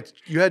 She's like,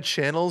 you had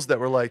channels that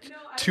were like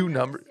two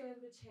numbers.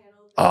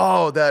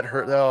 Oh, that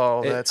hurt.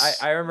 Oh,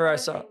 that's. I remember I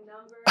saw.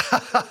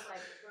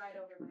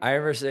 I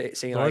remember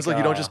seeing Lauren's like,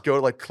 you don't just go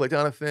like click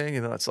on a thing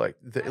and then it's like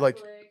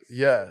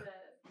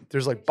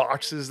there's like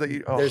boxes that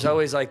you. Oh. There's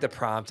always like the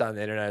prompt on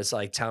the internet. It's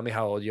like, tell me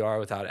how old you are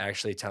without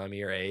actually telling me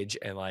your age.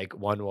 And like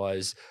one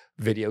was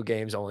video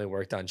games only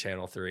worked on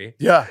channel 3.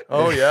 Yeah.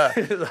 Oh yeah.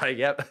 Like,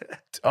 yep.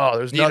 Oh,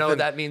 there's Do nothing. you know what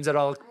that means at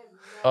all?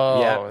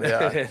 Oh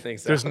yeah. I think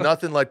so. There's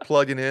nothing like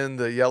plugging in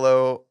the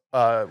yellow,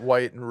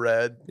 white, and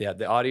red. Yeah,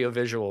 the audio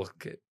visual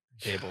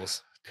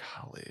cables.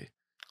 Golly.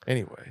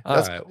 Anyway. All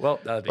right. Well,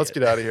 let's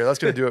get out of here. That's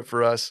going to do it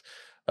for us.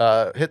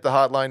 Hit the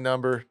hotline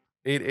number,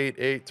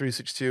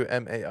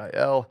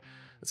 888-362-MAIL.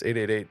 That's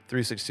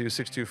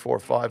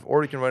 888-362-6245.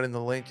 Or you can write in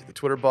the link, the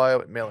Twitter bio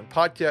at Mailing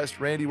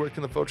Podcast. Randy, where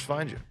can the folks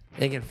find you?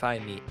 They can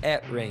find me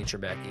at Randy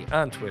Trembacki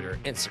on Twitter,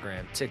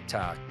 Instagram,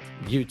 TikTok,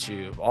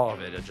 YouTube, all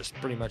of it. It's just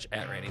pretty much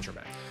at Randy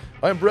Trembacki.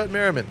 I'm Brett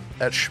Merriman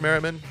at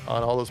Schmerriman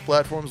on all those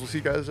platforms. We'll see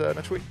you guys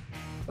next week.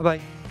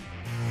 Bye-bye.